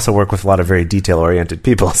 I also work with a lot of very detail oriented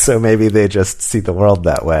people, so maybe they just see the world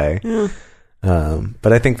that way. Yeah.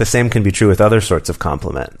 But I think the same can be true with other sorts of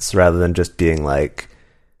compliments, rather than just being like,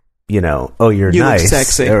 you know, oh, you nice, look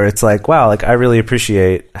sexy. Or it's like, wow, like, I really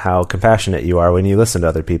appreciate how compassionate you are when you listen to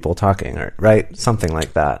other people talking, or right, something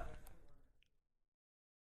like that.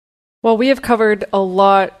 Well, we have covered a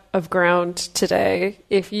lot of ground today.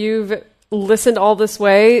 If you've listened all this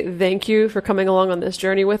way, thank you for coming along on this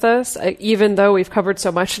journey with us. Even though we've covered so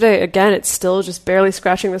much today, again, it's still just barely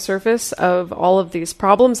scratching the surface of all of these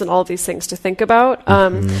problems and all of these things to think about.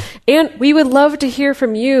 And we would love to hear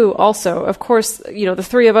from you also. Of course, you know, the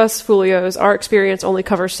three of us, Fulios, our experience only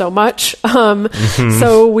covers so much.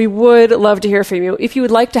 So we would love to hear from you. If you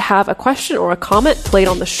would like to have a question or a comment played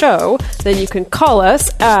on the show, then you can call us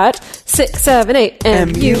at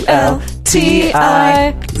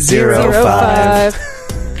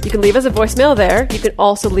 678-MULTI-05. You can leave us a voicemail there. You can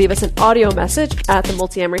also leave us an audio message at the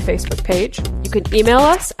Multiamory Facebook page. You can email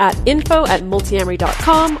us at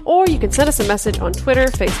info@multiamory.com, or you can send us a message on Twitter,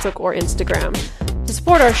 Facebook, or Instagram. To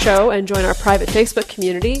support our show and join our private Facebook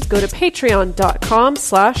community, go to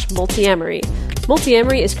patreon.com/multiamory.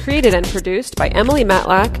 Multiamory is created and produced by Emily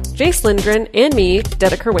Matlack, Jace Lindgren, and me,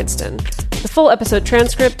 Dedeker Winston. The full episode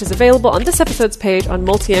transcript is available on this episode's page on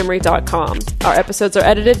multiamory.com. Our episodes are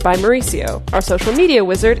edited by Mauricio. Our social media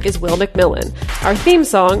wizard is Will McMillan. Our theme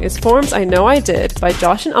song is Forms I Know I Did by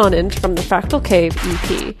Josh and Anand from the Fractal Cave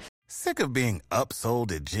EP. Sick of being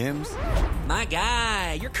upsold at gyms? My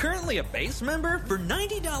guy, you're currently a base member? For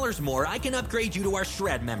 $90 more, I can upgrade you to our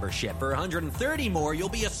Shred membership. For $130 more, you'll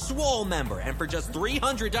be a Swole member. And for just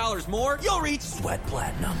 $300 more, you'll reach Sweat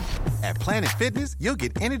Platinum. At Planet Fitness, you'll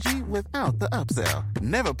get energy without the upsell.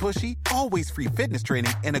 Never pushy, always free fitness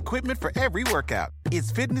training and equipment for every workout. It's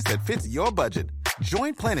fitness that fits your budget.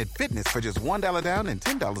 Join Planet Fitness for just $1 down and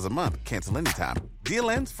 $10 a month. Cancel anytime. Deal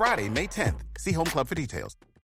ends Friday, May 10th. See Home Club for details.